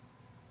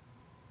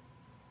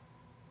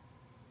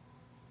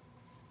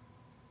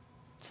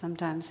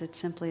 Sometimes it's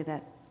simply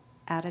that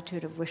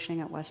attitude of wishing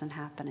it wasn't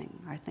happening,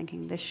 or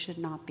thinking this should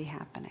not be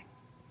happening.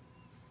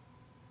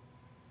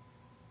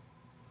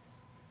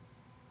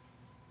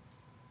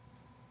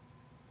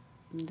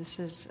 And this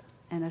is,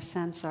 in a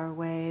sense, our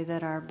way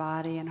that our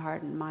body and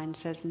heart and mind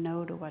says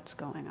no to what's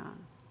going on.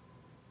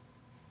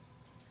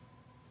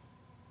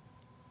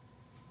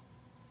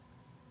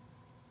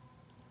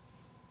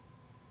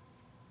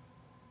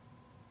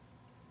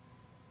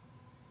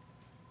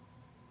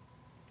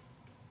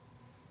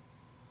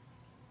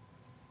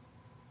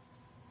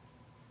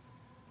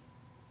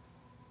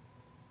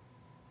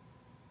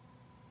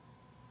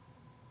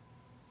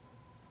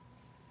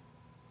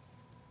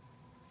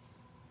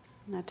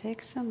 Now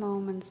take some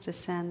moments to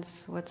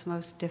sense what's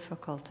most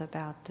difficult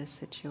about this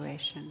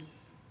situation.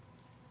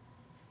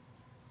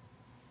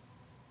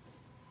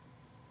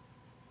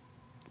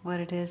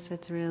 What it is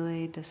that's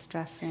really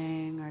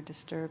distressing or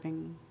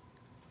disturbing.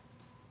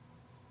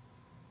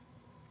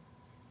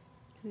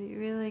 You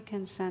really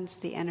can sense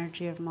the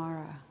energy of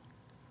Mara,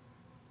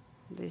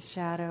 the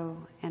shadow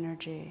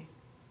energy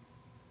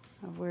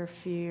of where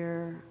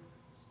fear,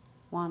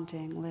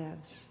 wanting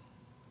lives.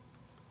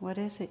 What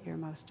is it you're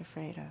most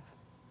afraid of?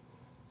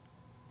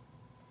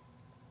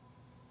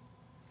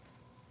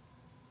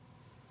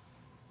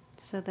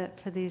 So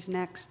that for these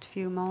next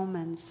few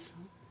moments,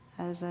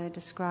 as I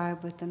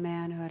described with the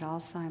man who had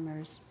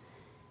Alzheimer's,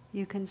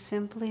 you can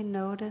simply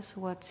notice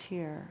what's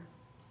here,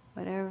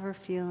 whatever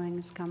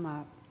feelings come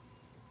up,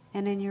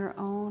 and in your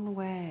own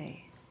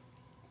way,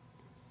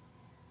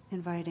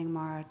 inviting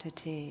Mara to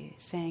tea,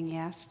 saying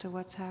yes to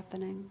what's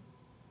happening,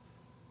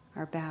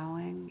 or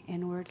bowing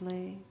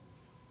inwardly,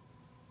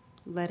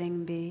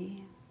 letting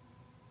be.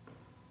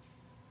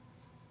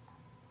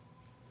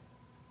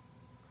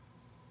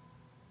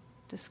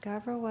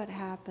 Discover what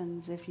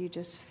happens if you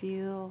just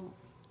feel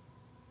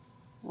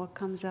what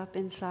comes up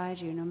inside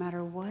you, no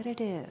matter what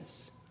it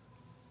is,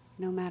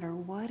 no matter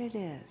what it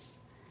is,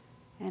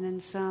 and in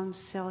some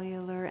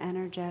cellular,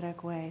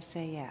 energetic way,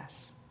 say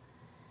yes.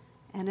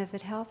 And if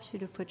it helps you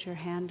to put your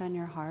hand on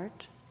your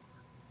heart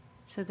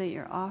so that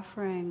you're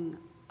offering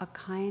a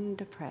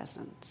kind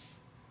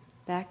presence,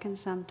 that can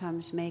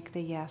sometimes make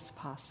the yes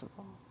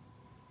possible.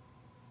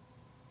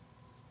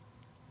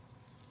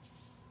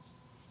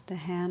 The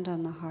hand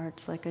on the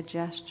heart's like a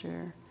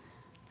gesture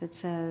that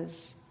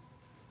says,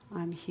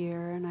 I'm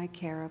here and I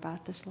care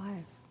about this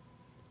life.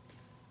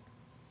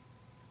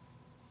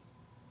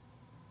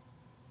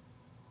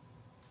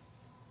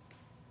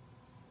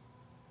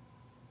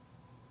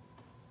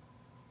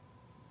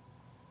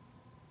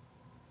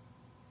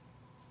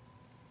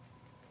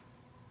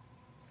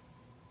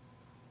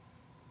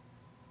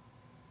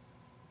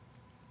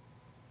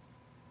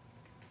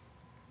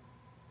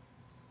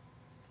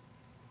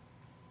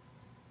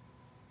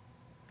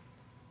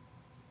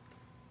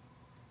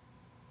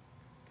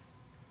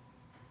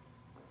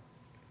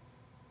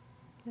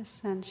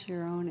 Just sense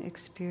your own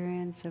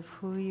experience of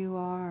who you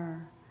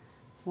are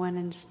when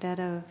instead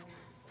of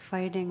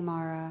fighting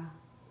Mara,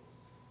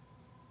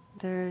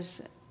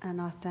 there's an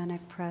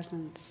authentic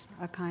presence,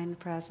 a kind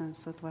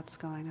presence with what's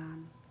going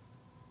on.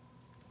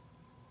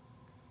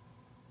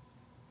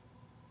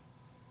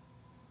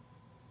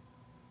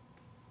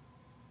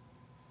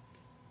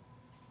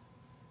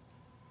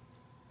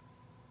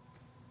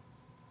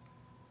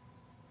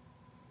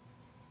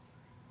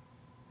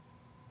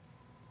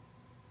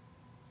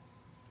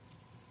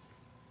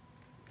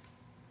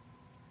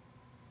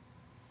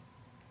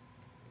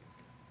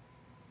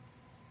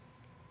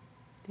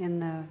 In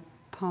the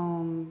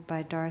poem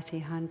by Dorothy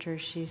Hunter,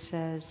 she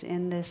says,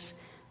 in this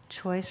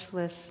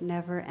choiceless,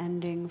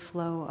 never-ending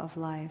flow of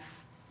life,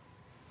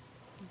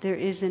 there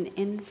is an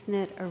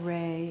infinite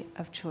array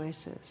of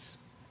choices.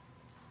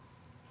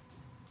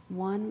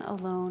 One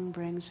alone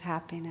brings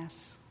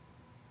happiness: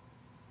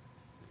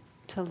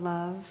 to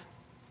love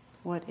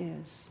what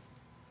is.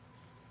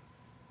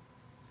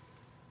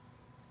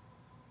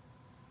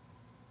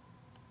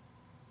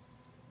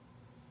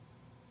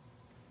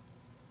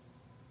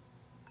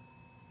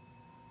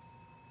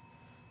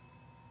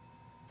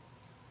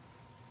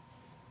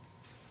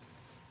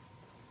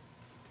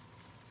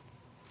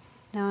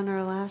 Now in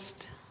our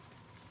last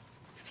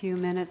few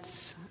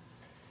minutes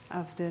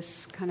of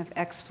this kind of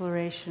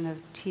exploration of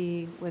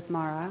tea with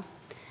Mara,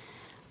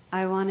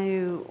 I want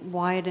to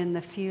widen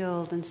the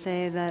field and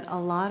say that a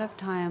lot of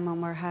time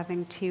when we're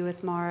having tea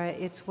with Mara,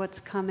 it's what's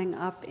coming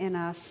up in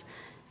us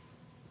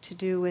to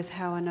do with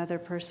how another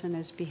person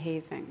is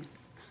behaving.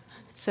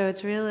 So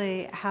it's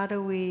really, how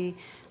do we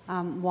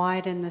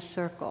widen the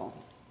circle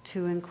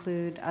to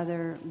include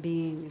other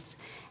beings?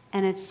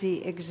 And it's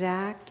the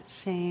exact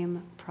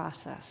same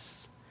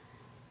process.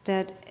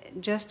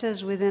 That just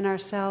as within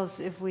ourselves,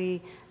 if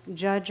we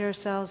judge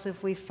ourselves,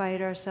 if we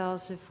fight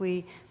ourselves, if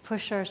we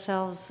push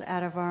ourselves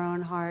out of our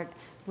own heart,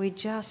 we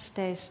just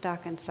stay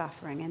stuck in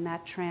suffering, in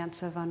that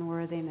trance of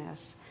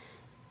unworthiness.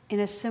 In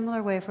a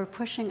similar way, if we're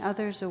pushing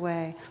others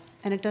away,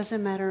 and it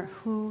doesn't matter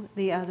who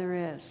the other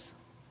is,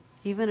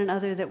 even an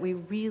other that we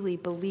really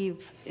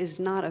believe is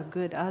not a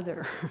good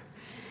other,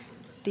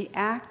 the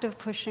act of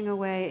pushing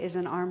away is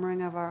an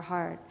armoring of our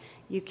heart.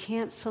 You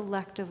can't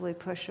selectively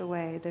push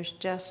away. There's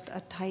just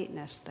a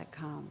tightness that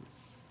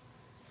comes.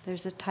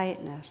 There's a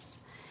tightness.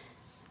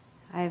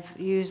 I've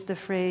used the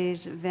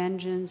phrase,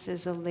 vengeance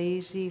is a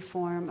lazy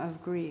form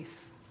of grief.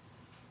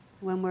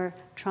 When we're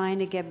trying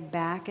to get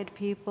back at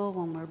people,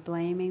 when we're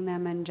blaming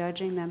them and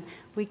judging them,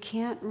 we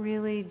can't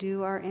really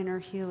do our inner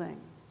healing.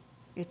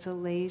 It's a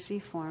lazy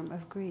form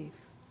of grief.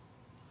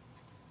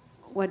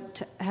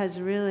 What has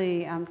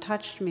really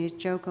touched me is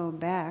Joko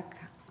Beck,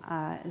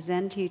 a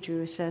Zen teacher,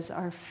 who says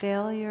our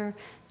failure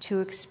to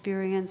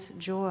experience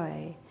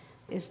joy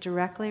is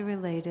directly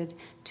related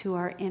to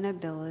our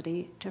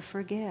inability to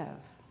forgive.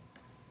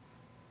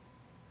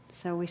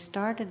 So we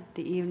started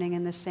the evening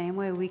in the same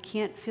way. We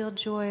can't feel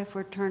joy if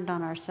we're turned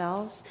on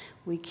ourselves.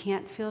 We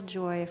can't feel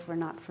joy if we're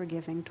not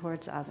forgiving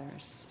towards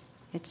others.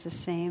 It's the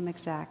same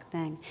exact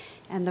thing.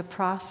 And the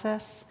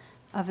process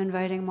of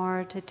inviting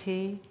Mara to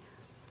tea,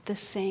 the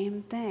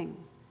same thing.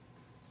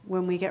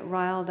 When we get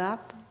riled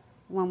up,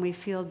 when we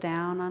feel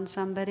down on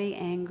somebody,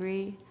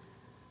 angry,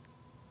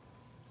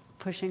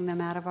 pushing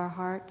them out of our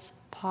hearts,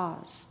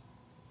 pause.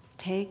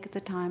 Take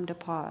the time to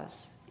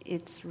pause.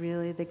 It's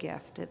really the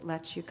gift. It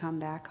lets you come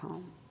back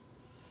home.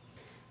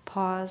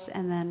 Pause,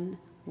 and then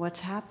what's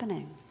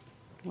happening?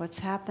 What's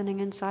happening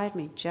inside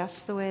me?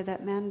 Just the way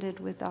that man did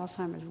with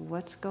Alzheimer's.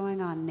 What's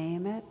going on?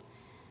 Name it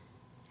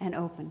and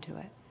open to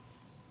it.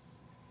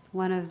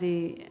 One of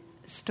the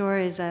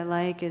stories I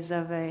like is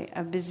of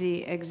a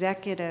busy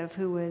executive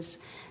who was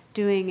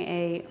doing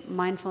a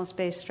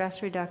mindfulness-based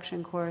stress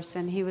reduction course,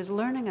 and he was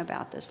learning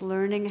about this,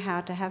 learning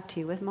how to have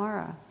tea with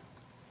Mara.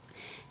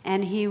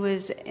 And he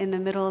was, in the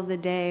middle of the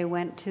day,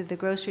 went to the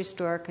grocery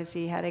store because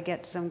he had to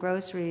get some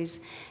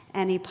groceries,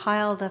 and he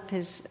piled up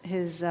his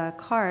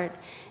cart.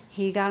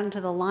 He got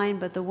into the line,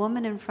 but the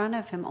woman in front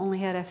of him only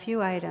had a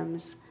few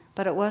items,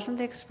 but it wasn't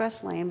the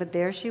express lane, but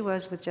there she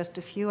was with just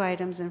a few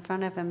items in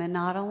front of him. And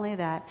not only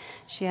that,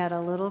 she had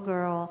a little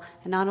girl,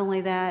 and not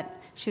only that,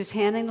 she was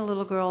handing the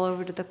little girl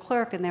over to the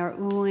clerk, and they were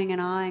oohing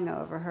and aahing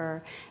over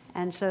her.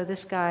 And so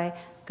this guy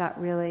got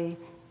really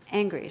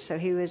angry. So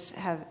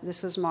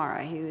this was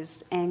Mara. He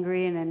was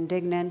angry and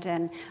indignant,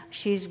 and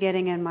she's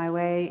getting in my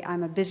way.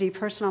 I'm a busy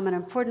person. I'm an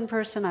important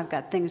person. I've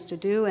got things to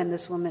do, and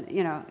this woman,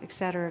 et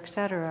cetera, et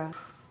cetera.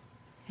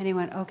 And he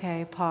went,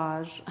 okay,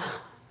 pause.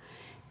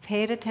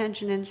 Paid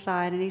attention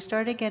inside, and he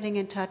started getting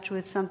in touch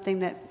with something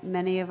that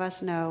many of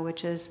us know,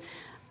 which is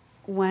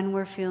when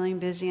we're feeling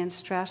busy and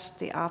stressed,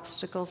 the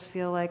obstacles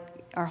feel like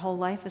our whole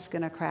life is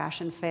going to crash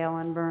and fail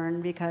and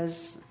burn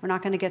because we're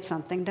not going to get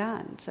something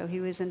done. So he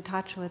was in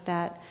touch with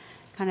that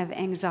kind of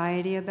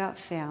anxiety about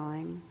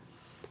failing.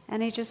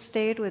 And he just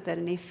stayed with it,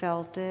 and he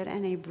felt it,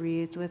 and he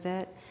breathed with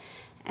it.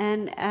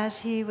 And as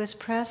he was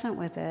present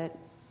with it,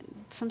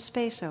 some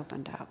space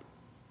opened up.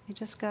 He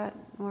just got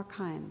more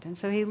kind. And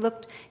so he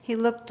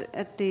looked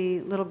at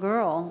the little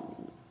girl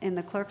in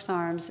the clerk's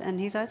arms, and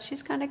he thought,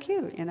 she's kind of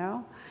cute,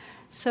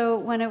 So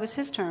when it was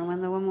his turn,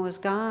 when the woman was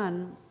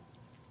gone,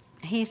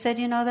 he said,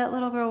 that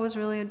little girl was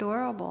really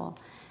adorable.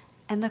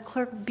 And the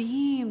clerk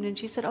beamed, and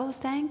she said, oh,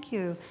 thank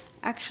you.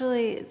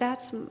 Actually,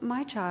 that's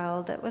my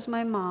child. That was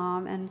my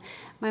mom, and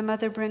my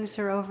mother brings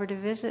her over to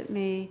visit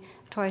me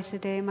twice a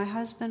day. My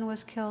husband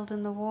was killed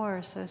in the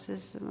war, so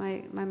says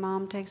my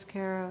mom takes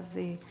care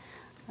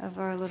of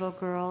our little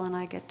girl, and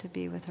I get to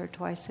be with her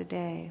twice a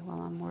day while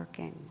I'm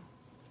working.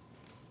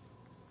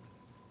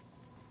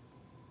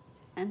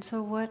 And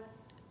so what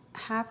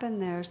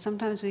happened there,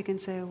 sometimes we can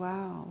say,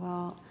 wow,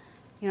 well,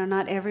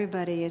 not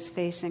everybody is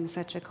facing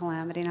such a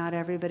calamity. Not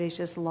everybody's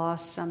just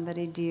lost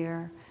somebody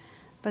dear.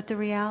 But the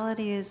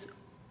reality is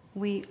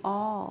we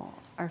all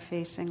are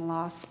facing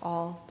loss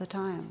all the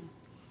time.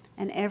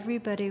 And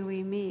everybody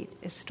we meet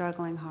is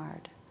struggling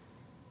hard.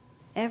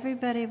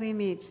 Everybody we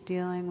meet is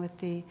dealing with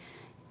the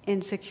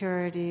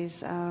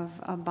insecurities of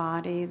a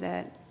body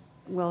that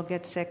will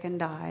get sick and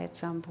die at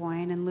some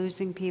point, and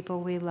losing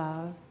people we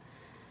love,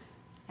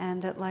 and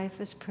that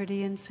life is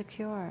pretty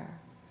insecure.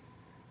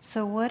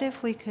 So what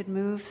if we could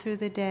move through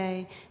the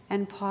day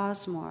and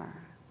pause more?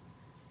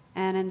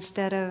 And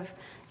instead of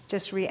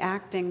just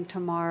reacting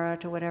tomorrow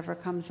to whatever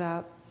comes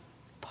up,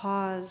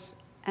 pause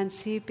and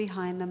see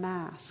behind the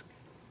mask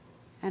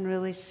and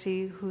really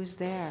see who's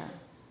there.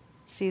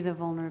 See the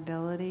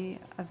vulnerability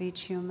of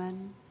each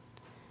human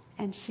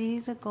and see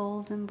the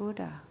golden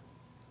Buddha.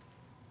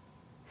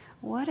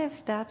 What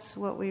if that's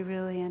what we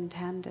really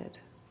intended?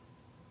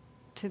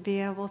 To be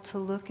able to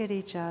look at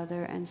each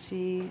other and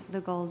see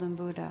the golden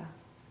Buddha.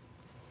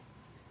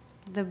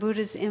 the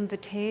Buddha's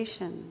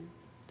invitation,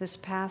 this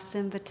path's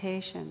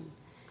invitation,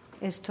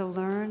 is to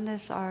learn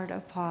this art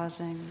of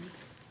pausing,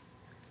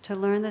 to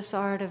learn this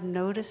art of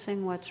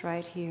noticing what's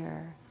right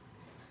here,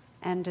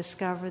 and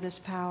discover this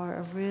power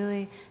of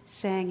really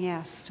saying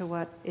yes to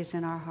what is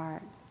in our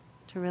heart,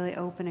 to really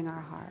opening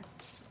our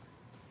hearts.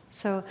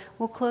 So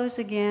we'll close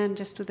again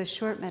just with a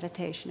short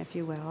meditation, if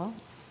you will.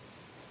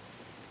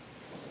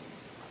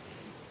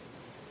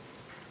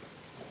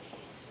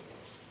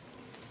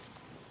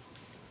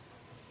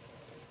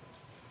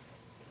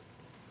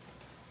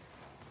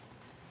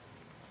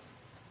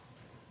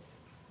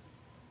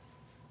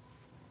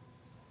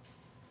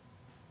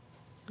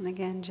 And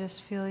again,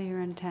 just feel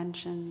your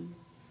intention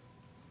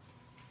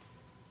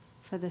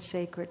for the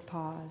sacred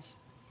pause.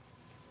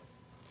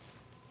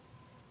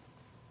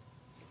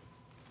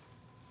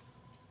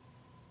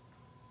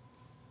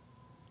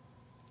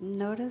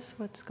 Notice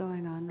what's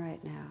going on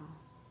right now.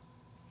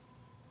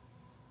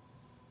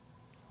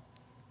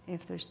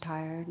 If there's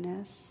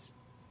tiredness,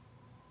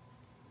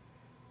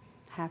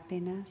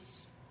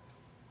 happiness,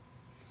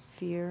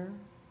 fear,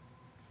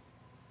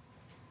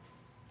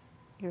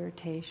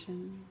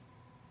 irritation,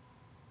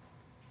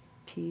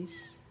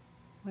 peace,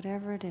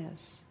 whatever it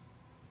is.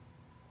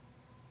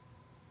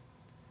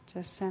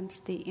 Just sense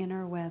the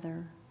inner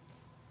weather.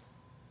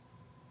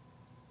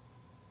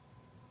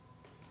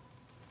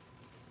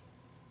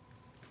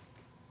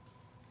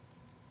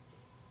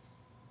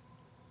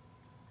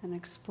 And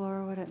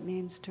explore what it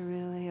means to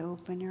really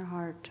open your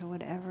heart to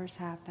whatever's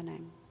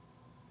happening.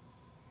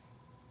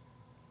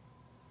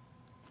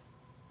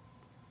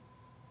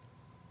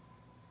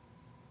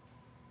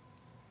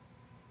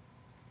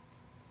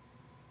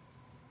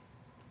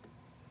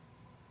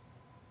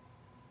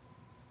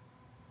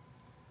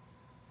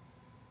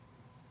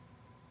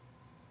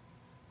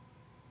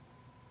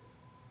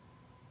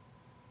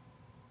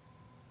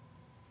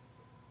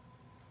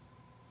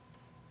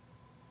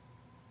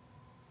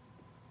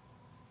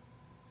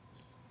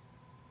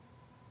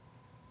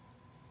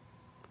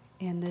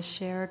 In the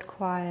shared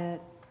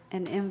quiet,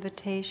 an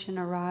invitation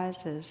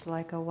arises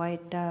like a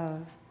white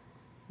dove,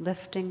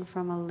 lifting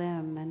from a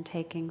limb and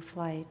taking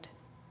flight.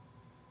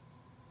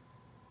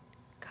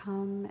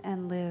 Come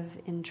and live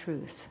in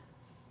truth.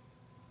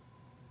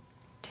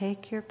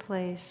 Take your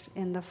place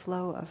in the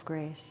flow of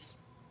grace.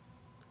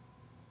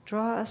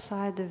 Draw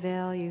aside the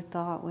veil you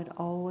thought would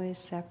always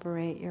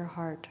separate your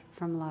heart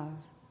from love.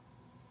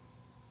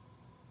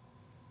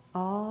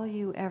 All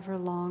you ever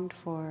longed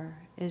for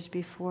is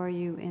before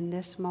you in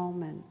this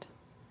moment,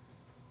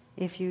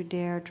 if you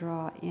dare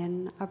draw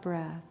in a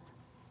breath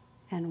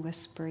and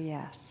whisper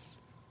yes.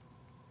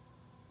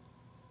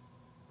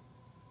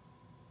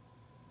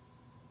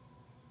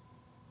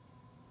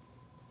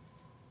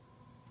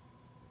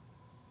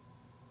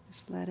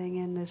 Just letting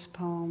in this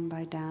poem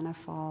by Dana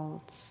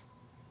Faulds.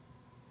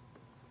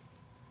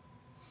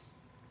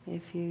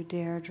 If you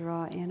dare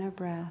draw in a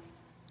breath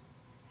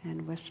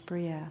and whisper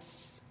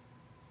yes.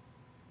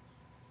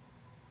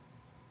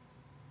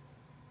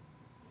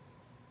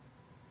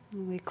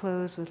 And we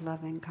close with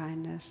loving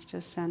kindness,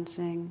 just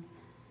sensing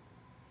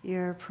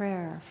your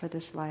prayer for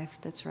this life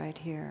that's right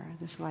here,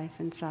 this life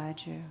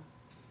inside you.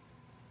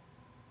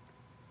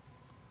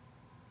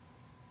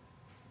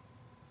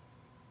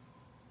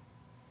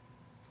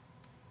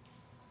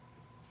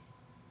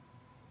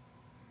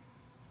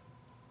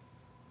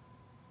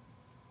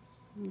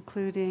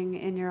 Including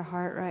in your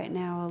heart right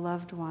now a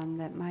loved one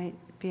that might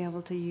be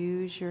able to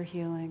use your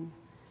healing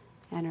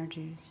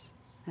energies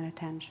and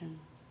attention.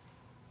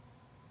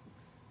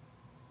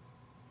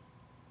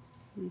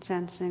 And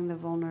sensing the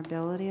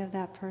vulnerability of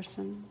that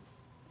person.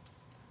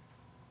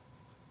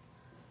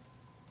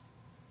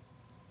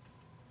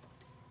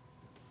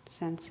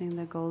 Sensing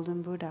the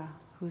golden Buddha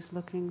who's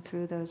looking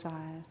through those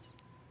eyes.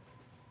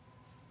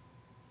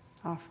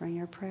 Offering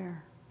your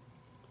prayer.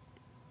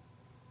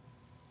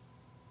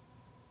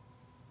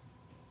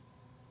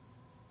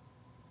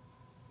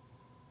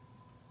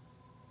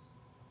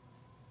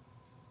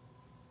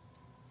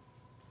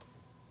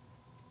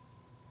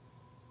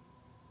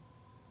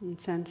 And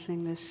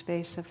sensing this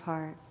space of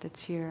heart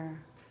that's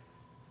here,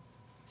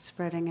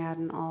 spreading out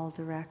in all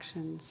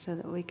directions so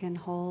that we can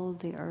hold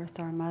the earth,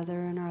 our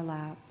mother, in our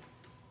lap,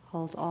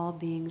 hold all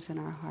beings in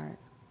our heart.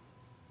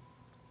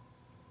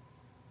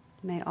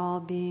 May all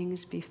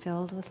beings be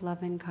filled with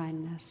loving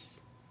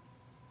kindness,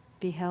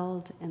 be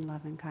held in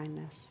loving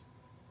kindness.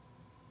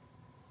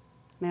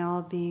 May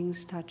all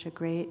beings touch a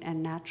great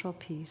and natural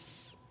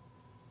peace.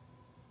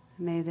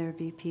 May there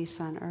be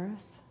peace on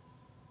earth.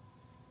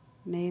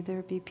 May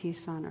there be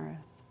peace on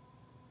earth.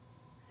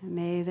 And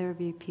may there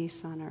be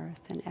peace on earth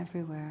and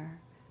everywhere.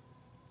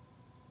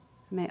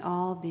 May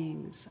all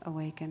beings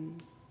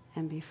awaken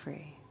and be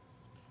free.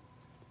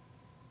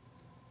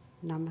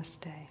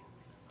 Namaste.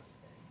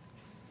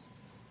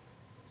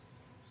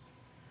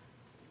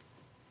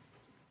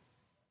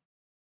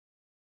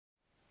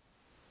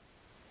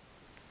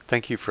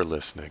 Thank you for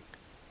listening.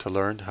 To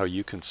learn how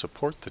you can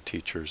support the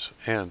teachers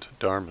and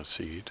Dharma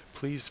Seed,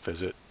 please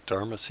visit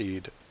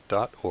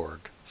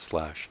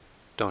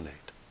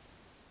dharmaseed.org/donate.